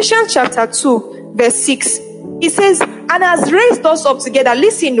school. Ephesians chapter 2 verse 6. It says, and has raised us up together.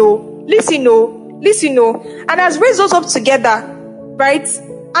 Listen, and has raised us up together, right?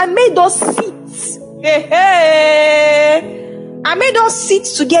 And made us sit. And made us sit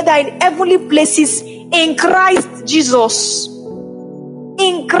together in heavenly places in Christ Jesus.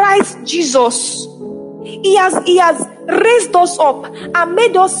 In Christ Jesus. He has raised us up and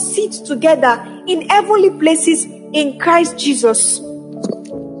made us sit together in heavenly places in Christ Jesus.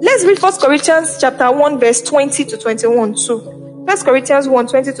 Let's read 1 Corinthians chapter 1 verse 20 to 21 too. 1 Corinthians 1,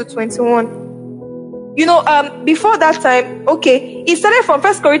 20 to 21. Before that time, okay, it started from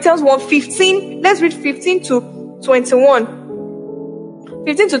 1 Corinthians 1, 15. Let's read 15 to 21.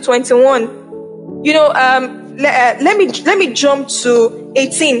 15 to 21. Let me jump to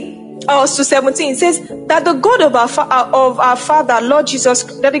 18 or to 17. It says that the God of our Father, Lord Jesus,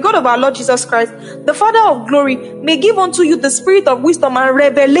 that the God of our Lord Jesus Christ, the Father of glory, may give unto you the spirit of wisdom and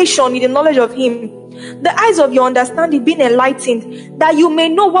revelation in the knowledge of Him, the eyes of your understanding being enlightened, that you may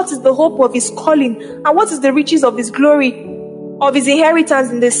know what is the hope of His calling, and what is the riches of His glory, of His inheritance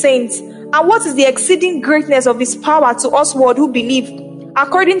in the saints, and what is the exceeding greatness of His power to usward who believe,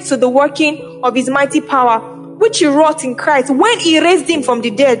 according to the working of His mighty power, which He wrought in Christ when He raised Him from the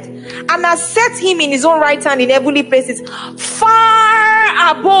dead, and has set Him in His own right hand in heavenly places,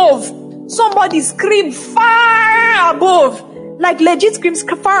 far above. Somebody scream, far above. Like legit screams,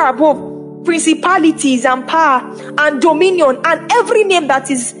 far above principalities and power and dominion and every name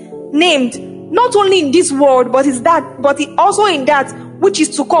that is named, not only in this world, but also in that which is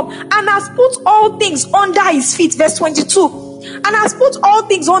to come, and has put all things under His feet. Verse 22. And has put all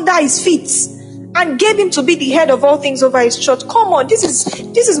things under His feet, and gave Him to be the head of all things over His church. Come on, this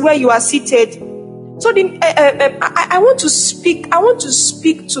is where you are seated. So I want to speak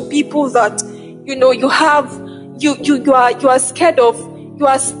to people that you are scared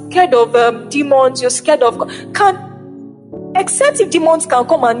of demons. You're scared of except if demons can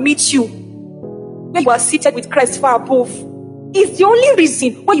come and meet you where you are seated with Christ far above. It's the only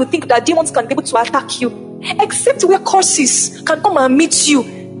reason why you think that demons can be able to attack you. Except where curses can come and meet you.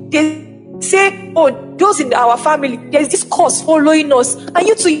 They say, oh, those in our family, there's this curse following us, and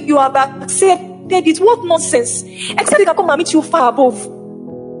you too, you have accepted it. What nonsense. Except they can come and meet you far above.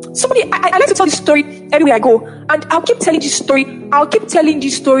 Somebody, I like to tell this story everywhere I go, and I'll keep telling this story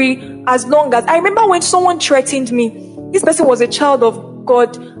as long as I remember. When someone threatened me, this person was a child of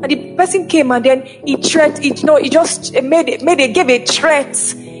God, and the person came and then he gave a threat.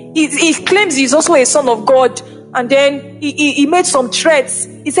 He claims he's also a son of God, and then he made some threats.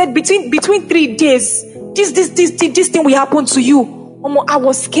 He said between 3 days, this thing will happen to you. I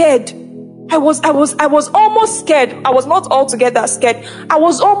was scared. I was almost scared. I was not altogether scared. I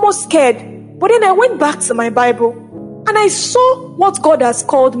was almost scared. But then I went back to my Bible and I saw what God has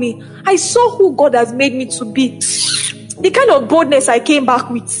called me. I saw who God has made me to be. The kind of boldness I came back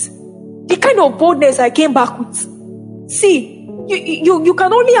with. See, you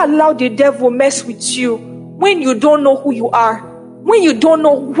can only allow the devil mess with you when you don't know who you are, when you don't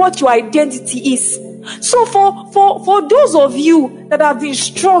know what your identity is. So for those of you that have been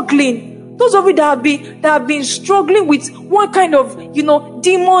struggling, those of you that have been struggling with one kind of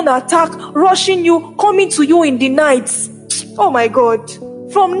demon attack rushing you, coming to you in the night, oh my God,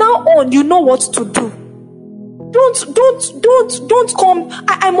 from now on you know what to do. Don't come.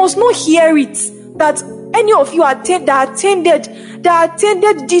 I must not hear it that any of you that attended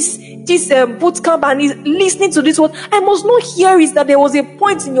this bootcamp and is listening to this word. I must not hear it that there was a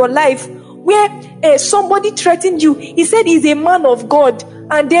point in your life where somebody threatened you. He said he's a man of God,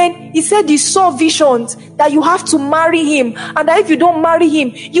 and then he said he saw visions that you have to marry him, and that if you don't marry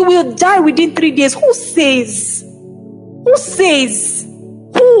him, you will die within 3 days. Who says?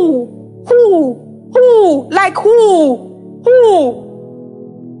 Who? Like who?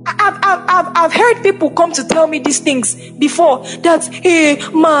 I've heard people come to tell me these things before. That, hey,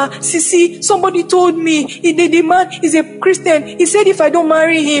 Sisi, somebody told me the man is a Christian. He said if I don't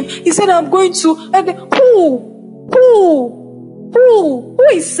marry him, he said I'm going to. And who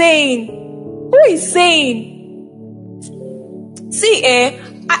is saying? See,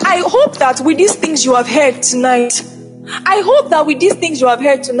 I hope that with these things you have heard tonight,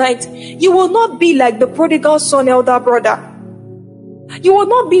 you will not be like the prodigal son elder brother. You will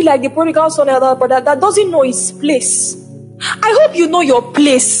not be like the prodigal son elder brother that doesn't know his place. I hope you know your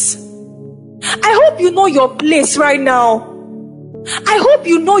place. I hope you know your place right now. I hope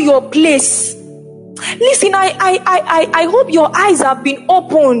you know your place. Listen, I hope your eyes have been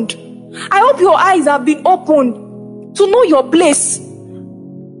opened. I hope your eyes have been opened to know your place.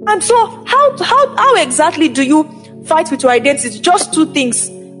 And so, how exactly do you fight with your identity? Just 2 things.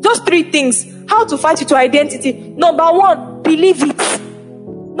 Just 3 things. How to fight with your identity. Number 1, believe it.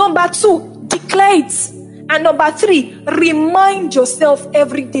 Number 2, declare it. And number 3, remind yourself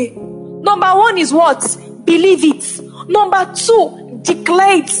every day. Number 1 is what? Believe it. Number 2,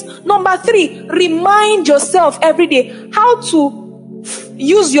 declare it. Number 3, remind yourself every day how to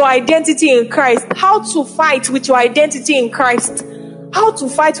use your identity in Christ, how to fight with your identity in Christ, how to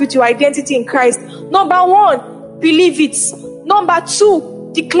fight with your identity in Christ. Number 1, believe it. Number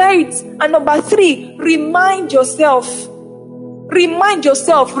 2, declare it. And number 3, remind yourself,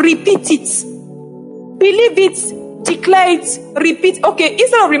 repeat it. Believe it, declare it, repeat. Okay,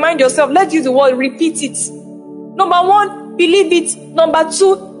 instead of remind yourself, let's use the word repeat it. Number 1, believe it. Number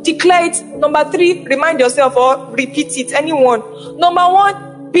 2, declare it. Number 3, remind yourself or repeat it. Anyone. Number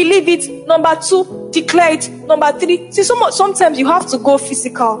 1, believe it. Number 2, declare it. Number 3, see, sometimes you have to go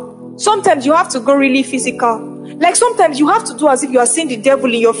physical. Sometimes you have to go really physical. Like sometimes you have to do as if you are seeing the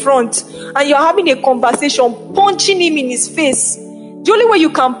devil in your front and you are having a conversation, punching him in his face. The only way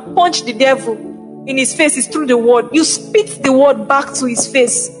you can punch the devil in his face is through the word. You spit the word back to his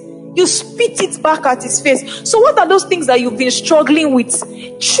face. You spit it back at his face. So what are those things that you've been struggling with?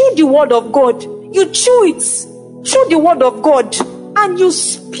 Chew the word of God. You chew it. Chew the word of God. And you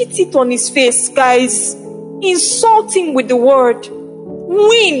spit it on his face, guys. Insult him with the word.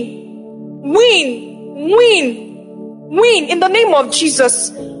 Win. In the name of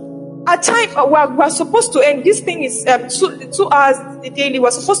Jesus. At time, we're supposed to end. This thing is 2 hours daily.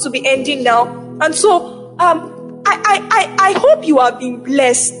 We're supposed to be ending now. And so, I hope you are being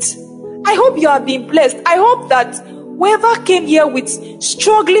blessed. I hope you are being blessed. I hope that whoever came here with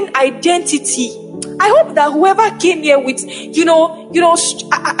struggling identity, I hope that whoever came here with,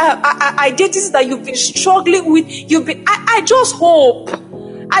 identities that you've been struggling with, I just hope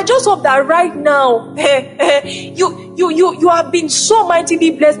that right now, you have been so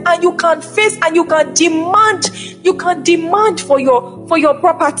mightily blessed, and you can face and you can demand for your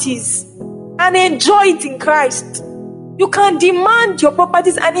properties and enjoy it in Christ. You can demand your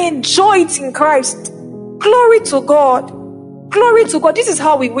properties and enjoy it in Christ. Glory to God. Glory to God. This is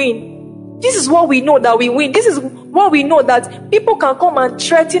how we win. This is what we know that we win. This is what we know, that people can come and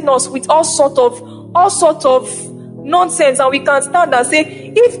threaten us with all sort of nonsense, and we can stand and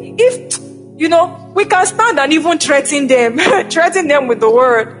say, if we can stand and even threaten them, threaten them with the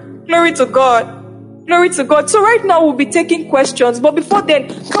word. Glory to God. Glory to God. So right now we'll be taking questions, but before then,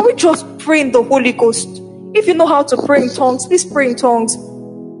 can we just pray in the Holy Ghost? If you know how to pray in tongues, please pray in tongues.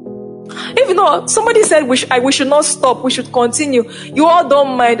 If you know, somebody said we should not stop, we should continue. You all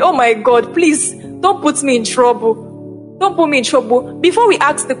don't mind. Oh my God, please don't put me in trouble. Don't put me in trouble. Before we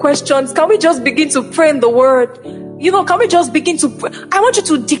ask the questions, can we just begin to pray in the word? Can we just begin to pray? I want you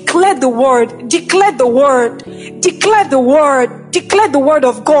to declare the word. Declare the word. Declare the word. Declare the word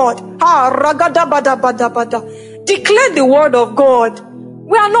of God. Declare the word of God.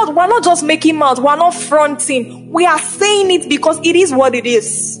 We're not just making mouth. We're not fronting. We are saying it because it is what it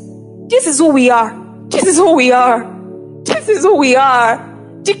is. This is who we are. This is who we are. This is who we are.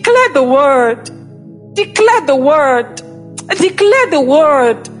 Declare the word. Declare the word. Declare the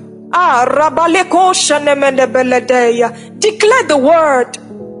word. Rabaleko shanemende beledeya. Declare the word.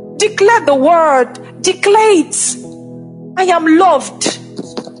 Declare the word. Declare it. I am loved.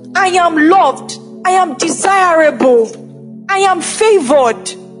 I am loved. I am desirable. I am favored.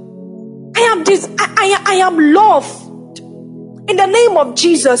 I am loved. In the name of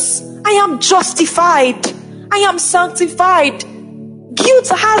Jesus, I am justified. I am sanctified. Guilt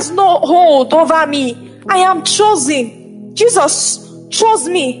has no hold over me. I am chosen. Jesus chose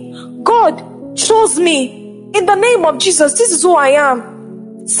me. God chose me. In the name of Jesus, this is who I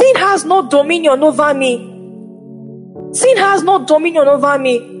am. Sin has no dominion over me. Sin has no dominion over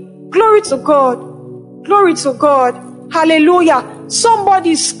me. Glory to God. Glory to God. Hallelujah.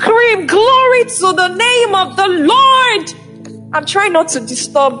 Somebody scream glory to the name of the Lord. I'm trying not to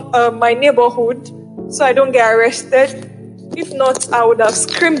disturb my neighborhood so I don't get arrested. If not, I would have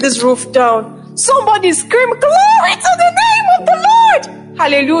screamed this roof down. Somebody scream glory to the name of the Lord.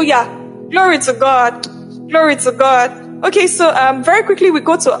 Hallelujah. Glory to God. Glory to God. Okay, so very quickly we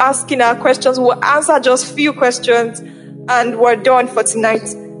go to asking our questions. We'll answer just few questions and we're done for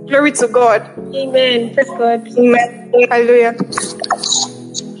tonight. Glory to God. Amen. Praise God. Amen. Hallelujah.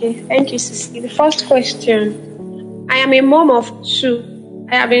 Okay, thank you, Sissy. The first question. I am a mom of 2.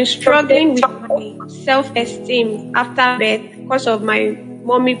 I have been struggling with my self-esteem after birth because of my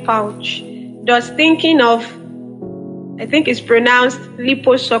mommy pouch. Does thinking of, I think it's pronounced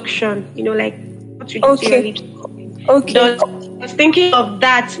liposuction, like what you do to your lips. Okay. Does thinking of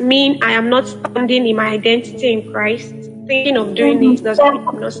that mean I am not standing in my identity in Christ? Thinking of doing it does mean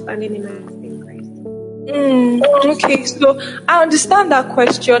I'm not standing in my identity in Christ. Okay, so I understand that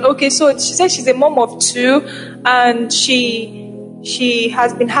question. Okay, so she said she's a mom of 2 and she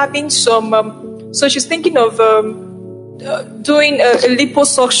has been having some so she's thinking of doing a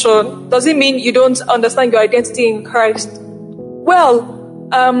liposuction, does it mean you don't understand your identity in Christ? Well,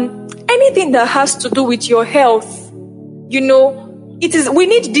 anything that has to do with your health, we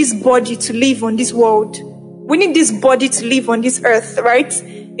need this body to live on this world. We need this body to live on this earth, right?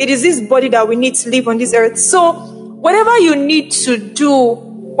 It is this body that we need to live on this earth. So whatever you need to do,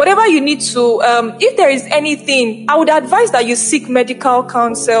 if there is anything, I would advise that you seek medical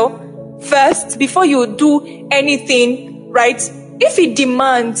counsel first before you do anything, right? If it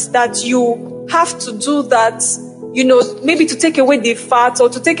demands that you have to do that, maybe to take away the fat or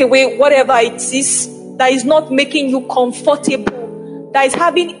to take away whatever it is that is not making you comfortable, that is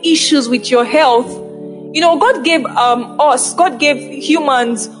having issues with your health. God gave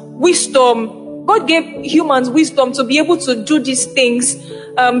humans wisdom. God gave humans wisdom to be able to do these things,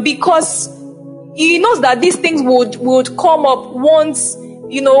 because He knows that these things would come up once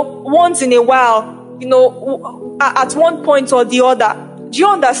in a while, at one point or the other. Do you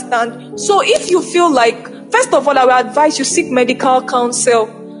understand? So if you feel like, first of all, I will advise you seek medical counsel,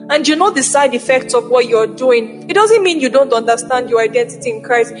 and you know the side effects of what you're doing. It doesn't mean you don't understand your identity in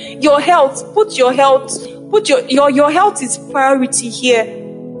Christ. Your health, your health is priority here,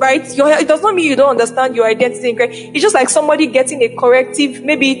 right? It does not mean you don't understand your identity in Christ. It's just like somebody getting a corrective.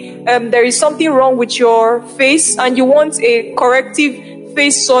 Maybe there is something wrong with your face and you want a corrective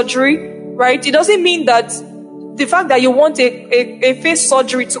face surgery, right? It doesn't mean that the fact that you want a face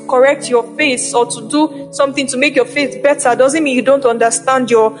surgery to correct your face or to do something to make your face better doesn't mean you don't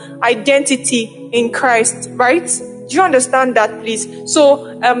understand your identity in Christ, right? Do you understand that, please? So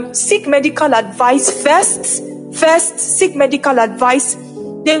seek medical advice first. First, seek medical advice.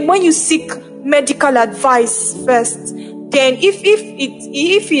 Then when you seek medical advice first, then if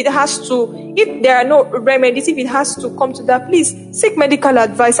there are no remedies, if it has to come to that, please seek medical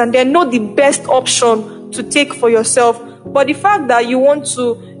advice and then know the best option to take for yourself. But the fact that you want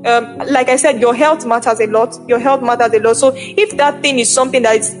to, like I said, your health matters a lot. Your health matters a lot. So if that thing is something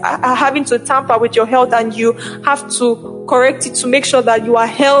that is having to tamper with your health and you have to correct it to make sure that you are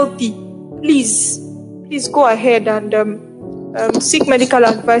healthy, please go ahead and seek medical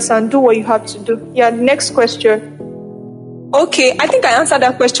advice and do what you have to do. Yeah, next question. Okay, I think I answered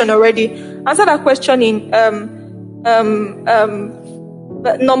that question already. Answered that question in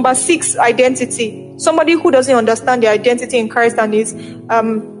number 6, identity. Somebody who doesn't understand their identity in Christ and is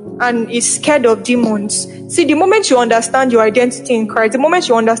scared of demons. See, the moment you understand your identity in Christ, the moment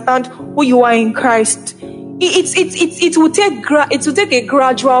you understand who you are in Christ, it will take a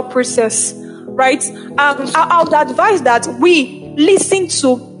gradual process, right? I would advise that we listen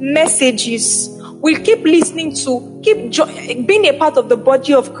to messages. We keep listening to, being a part of the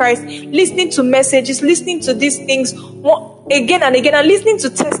body of Christ, listening to messages, listening to these things again and again, and listening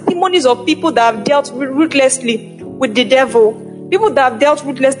to testimonies of people that have dealt ruthlessly with the devil. People that have dealt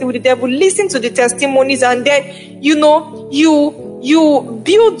ruthlessly with the devil, listen to the testimonies, and then, you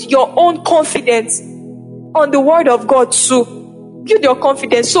build your own confidence on the word of God too. Build your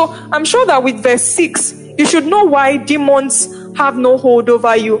confidence. So I'm sure that with verse 6, you should know why demons have no hold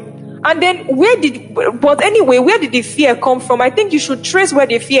over you. And then where did the fear come from? I think you should trace where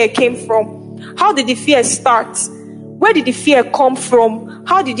the fear came from. How did the fear start? Where did the fear come from?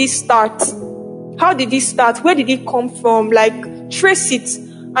 How did it start? Where did it come from? Like, trace it.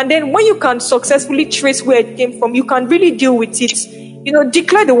 And then when you can successfully trace where it came from, you can really deal with it.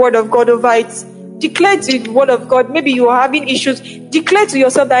 Declare the word of God over it. Declare the word of God. Maybe you are having issues. Declare to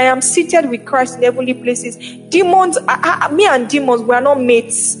yourself that I am seated with Christ in heavenly places. Demons, me and demons, we are not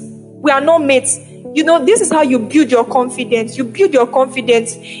mates. We are not mates. This is how you build your confidence. You build your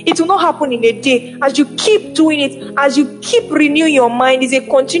confidence. It will not happen in a day. As you keep doing it, as you keep renewing your mind, it's a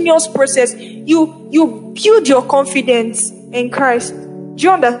continuous process. You build your confidence in Christ. Do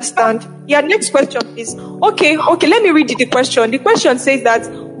you understand? Yeah, next question, please. Okay, let me read the question. The question says that,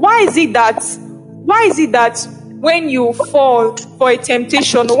 why is it that when you fall for a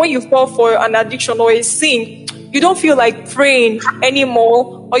temptation, or when you fall for an addiction or a sin, you don't feel like praying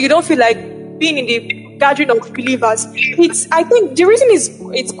anymore, or you don't feel like being in the gathering of believers? I think the reason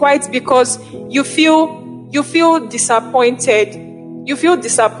it's quite because you feel disappointed. You feel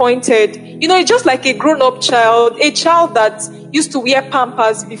disappointed. It's just like a grown-up child, a child that used to wear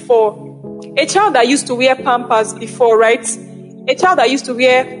pampers before. A child that used to wear pampers before, right? A child that used to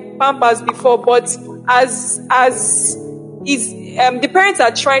wear pampers before, but as the parents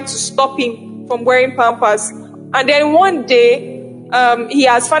are trying to stop him from wearing pampers. And then one day, he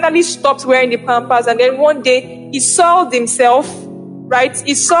has finally stopped wearing the pampers. And then one day, he soiled himself, right?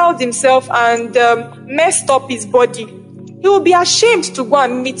 He soiled himself and messed up his body. He will be ashamed to go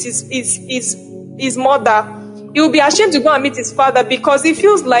and meet his mother. he will be ashamed to go and meet his father because he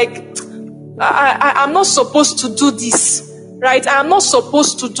feels like I'm not supposed to do this, right? I'm not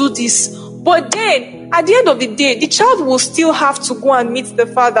supposed to do this. But then, at the end of the day, the child will still have to go and meet the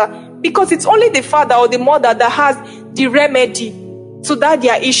father because it's only the father or the mother that has the remedy to that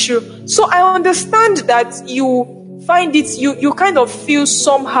their issue. So I understand that you find it, you kind of feel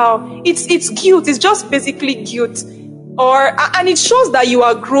somehow, it's guilt, it's just basically guilt. And it shows that you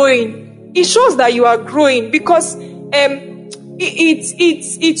are growing. It shows that you are growing because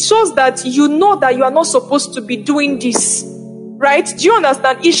it shows that you know that you are not supposed to be doing this, right? Do you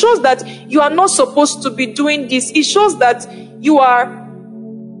understand? It shows that you are not supposed to be doing this. It shows that you are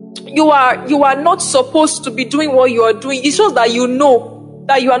not supposed to be doing what you are doing. It shows that you know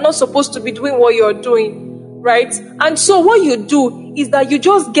that you are not supposed to be doing what you are doing, right? And so what you do is that you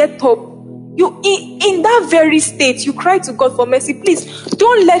just get up. You in that very state, you cry to God for mercy. Please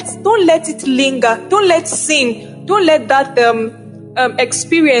don't let it linger. Don't let sin, don't let that the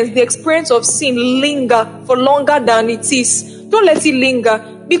experience of sin linger for longer than it is. Don't let it linger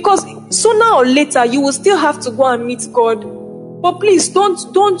because sooner or later you will still have to go and meet God. But please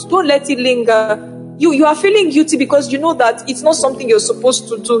don't let it linger. You are feeling guilty because you know that it's not something you're supposed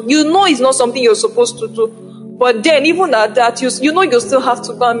to do. You know it's not something you're supposed to do. But then even at that, you know you still have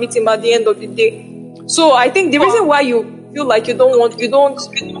to go and meet him at the end of the day. So I think the reason why you feel like you don't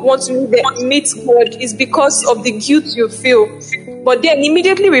want to meet God is because of the guilt you feel. But then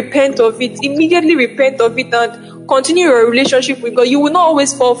immediately repent of it. Immediately repent of it and continue your relationship with God. You will not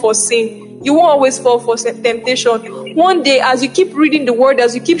always fall for sin. You won't always fall for temptation. One day, as you keep reading the word,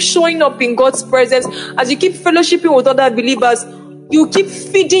 as you keep showing up in God's presence, as you keep fellowshipping with other believers, you keep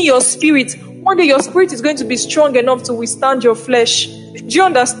feeding your spirit. One day your spirit is going to be strong enough to withstand your flesh. Do you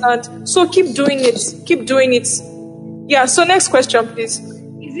understand? So keep doing it. Keep doing it. Yeah, so next question, please.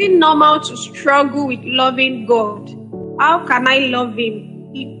 Is it normal to struggle with loving God? How can I love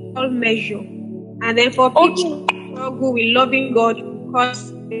him in all measure? And then for people who struggle with loving God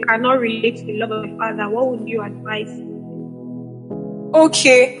because they cannot relate to the love of the Father, what would you advise?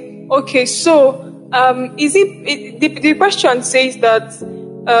 Okay. So, the question says that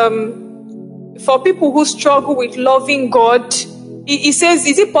for people who struggle with loving God, it says,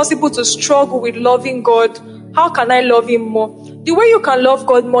 is it possible to struggle with loving God? How can I love him more? The way you can love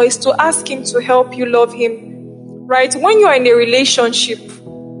God more is to ask him to help you love him, right? When you are in a relationship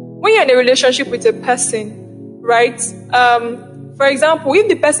with a person, right? For example, if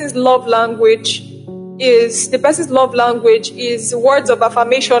the person's love language is words of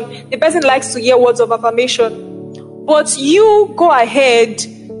affirmation, the person likes to hear words of affirmation, but you go ahead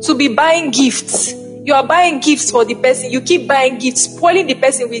to be buying gifts. You are buying gifts for the person. You keep buying gifts, spoiling the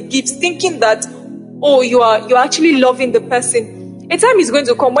person with gifts, thinking that, you're actually loving the person. A time is going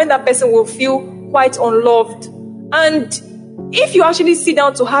to come when that person will feel quite unloved. And if you actually sit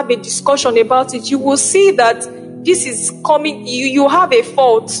down to have a discussion about it, you will see that this is coming, you have a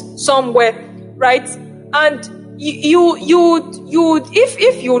fault somewhere, right? And if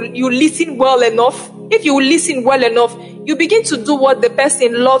you listen well enough, you begin to do what the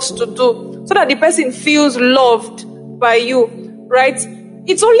person loves to do, so that the person feels loved by you, right?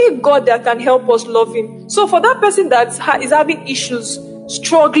 It's only God that can help us love him. So for that person that is having issues,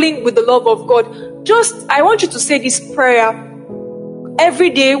 struggling with the love of God, I want you to say this prayer every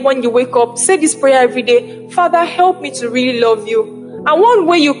day when you wake up. Say this prayer every day. Father, help me to really love you. And one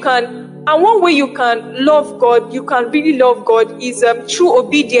way you can love God, you can really love God, is through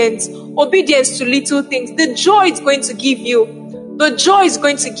obedience to little things. The joy it's going to give you,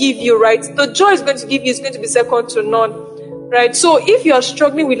 right? The joy it's going to give you is going to be second to none, right? So if you are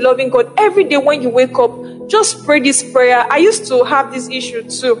struggling with loving God, every day when you wake up, just pray this prayer. I used to have this issue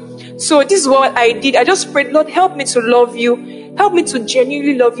too. So this is what I did. I just prayed, Lord, help me to love you. Help me to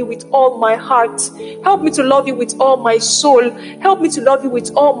genuinely love you with all my heart. Help me to love you with all my soul. Help me to love you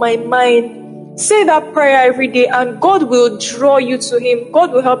with all my mind. Say that prayer every day and God will draw you to him.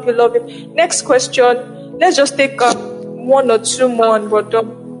 God will help you love him. Next question. Let's just take one or two more and we're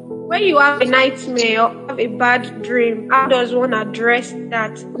done. When you have a nightmare or have a bad dream, how does one address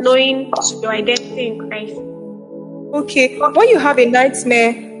that, knowing your identity in Christ? Okay, when you have a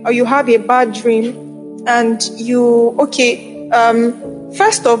nightmare or you have a bad dream and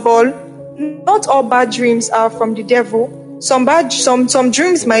first of all, not all bad dreams are from the devil. Some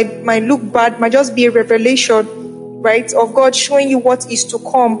dreams might look bad, might just be a revelation, right, of God showing you what is to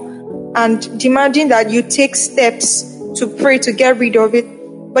come and demanding that you take steps to pray to get rid of it.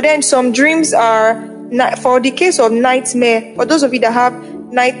 But then some dreams are, for the case of nightmare, for those of you that have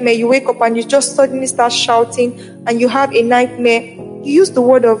nightmare, you wake up and you just suddenly start shouting and you have a nightmare, you use the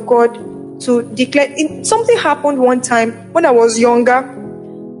word of God to declare. Something happened one time when I was younger.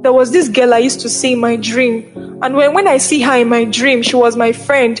 There was this girl I used to see in my dream. And when I see her in my dream, she was my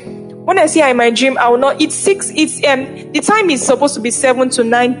friend. When I see her in my dream, I will not. The time is supposed to be 7 to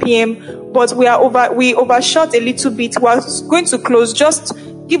 9 p.m. But we overshot a little bit. We are going to close. Just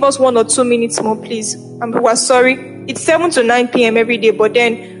give us 1 or 2 minutes more, please. We are sorry. It's 7 to 9 p.m. every day, but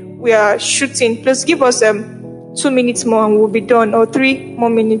then we are shooting. Please give us 2 minutes more and we'll be done, or 3 more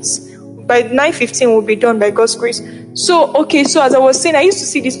minutes. By 9:15 we'll be done by God's grace. So as I was saying, I used to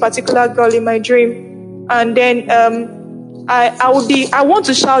see this particular girl in my dream, and then I want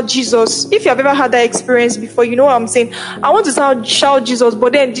to shout Jesus. If you have ever had that experience before, you know what I'm saying. I want to shout Jesus,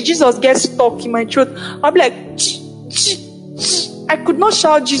 but then the Jesus gets stuck in my throat. I'll be like, I could not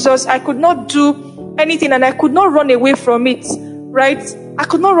shout Jesus. I could not do anything, and I could not run away from it. Right? I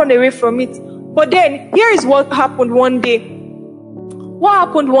could not run away from it. But then here is what happened one day. What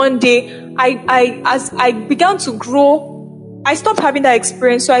happened one day? As I began to grow, I stopped having that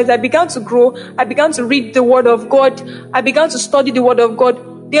experience. So as I began to grow, I began to read the Word of God. I began to study the Word of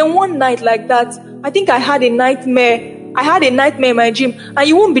God. Then one night like that, I think I had a nightmare. I had a nightmare in my dream, and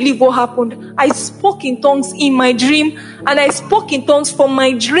you won't believe what happened. I spoke in tongues in my dream, and I spoke in tongues from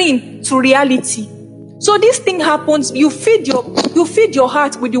my dream to reality. So this thing happens. You feed your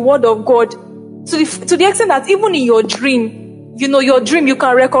heart with the Word of God to the extent that even in your dream, you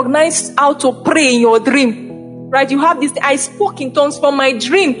can recognize how to pray in your dream. Right? You have this. I spoke in tongues from my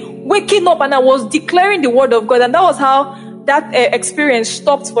dream, waking up, and I was declaring the Word of God, and that was how that experience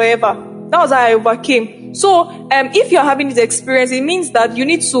stopped forever. That was how I overcame. So, if you're having this experience, it means that you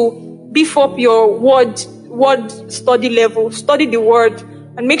need to beef up your word study level, study the Word,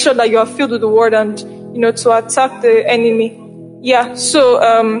 and make sure that you are filled with the Word, and to attack the enemy. Yeah. So,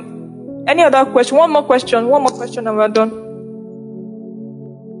 any other question? One more question, and we're done.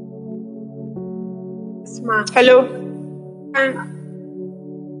 Hello.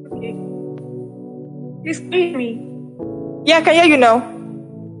 Okay. Please hear me. Yeah, I can hear you now.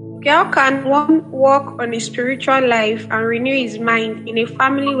 Okay, how can one work on his spiritual life and renew his mind in a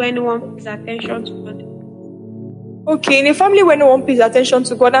family where no one pays attention to God? Okay, in a family where no one pays attention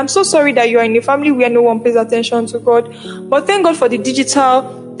to God. I'm so sorry that you are in a family where no one pays attention to God. But thank God for the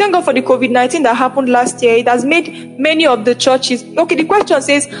digital. Thank God for the COVID-19 that happened last year. It has made many of the churches. Okay, the question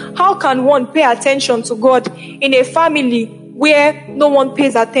says, how can one pay attention to God in a family where no one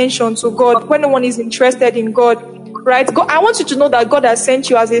pays attention to God, where no one is interested in God? Right? God, I want you to know that God has sent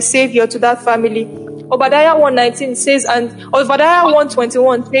you as a savior to that family. Obadiah 1:19 says, Obadiah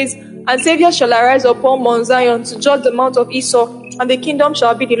 1:21 says, and Savior shall arise upon Mount Zion to judge the mount of Esau, and the kingdom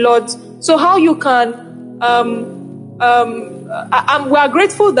shall be the Lord's. So how you can we are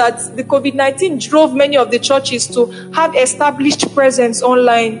grateful that the COVID-19 drove many of the churches to have established presence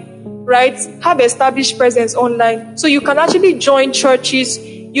online, right? Have established presence online. So you can actually join churches.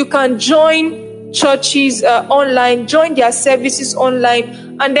 You can join churches online, join their services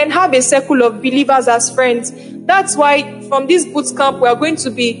online, and then have a circle of believers as friends. That's why from this boot camp, we are going to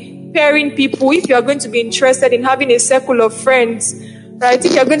be pairing people. If you are going to be interested in having a circle of friends, right?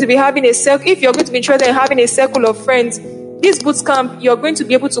 If you're going to be interested in having a circle of friends, this boot camp, you're going to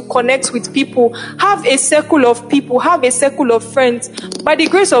be able to connect with people, have a circle of people, have a circle of friends. By the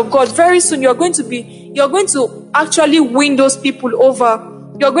grace of God, very soon you're going to actually win those people over.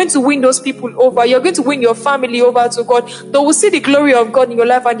 You're going to win those people over. You're going to win your family over to God. They will see the glory of God in your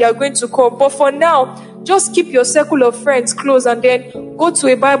life and they are going to come. But for now, just keep your circle of friends close and then go to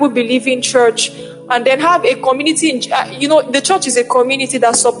a Bible-believing church. And then have a community. The church is a community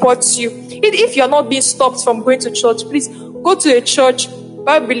that supports you. If you're not being stopped from going to church, please go to a church,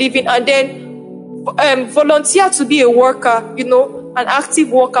 Bible believing, and then volunteer to be a worker, an active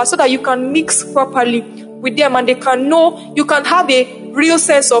worker, so that you can mix properly with them and they can know, you can have a real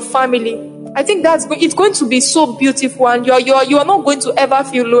sense of family. I think it's going to be so beautiful, and you are not going to ever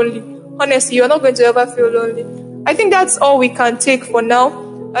feel lonely. Honestly, you're not going to ever feel lonely. I think that's all we can take for now.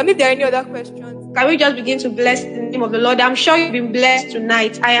 If there are any other questions. Can we just begin to bless the name of the Lord? I'm sure you've been blessed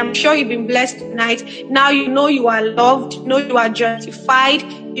tonight. I am sure you've been blessed tonight. Now you know you are loved. You know you are justified.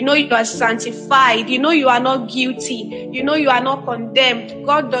 You know you are sanctified. You know you are not guilty. You know you are not condemned.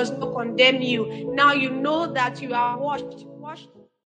 God does not condemn you. Now you know that you are washed.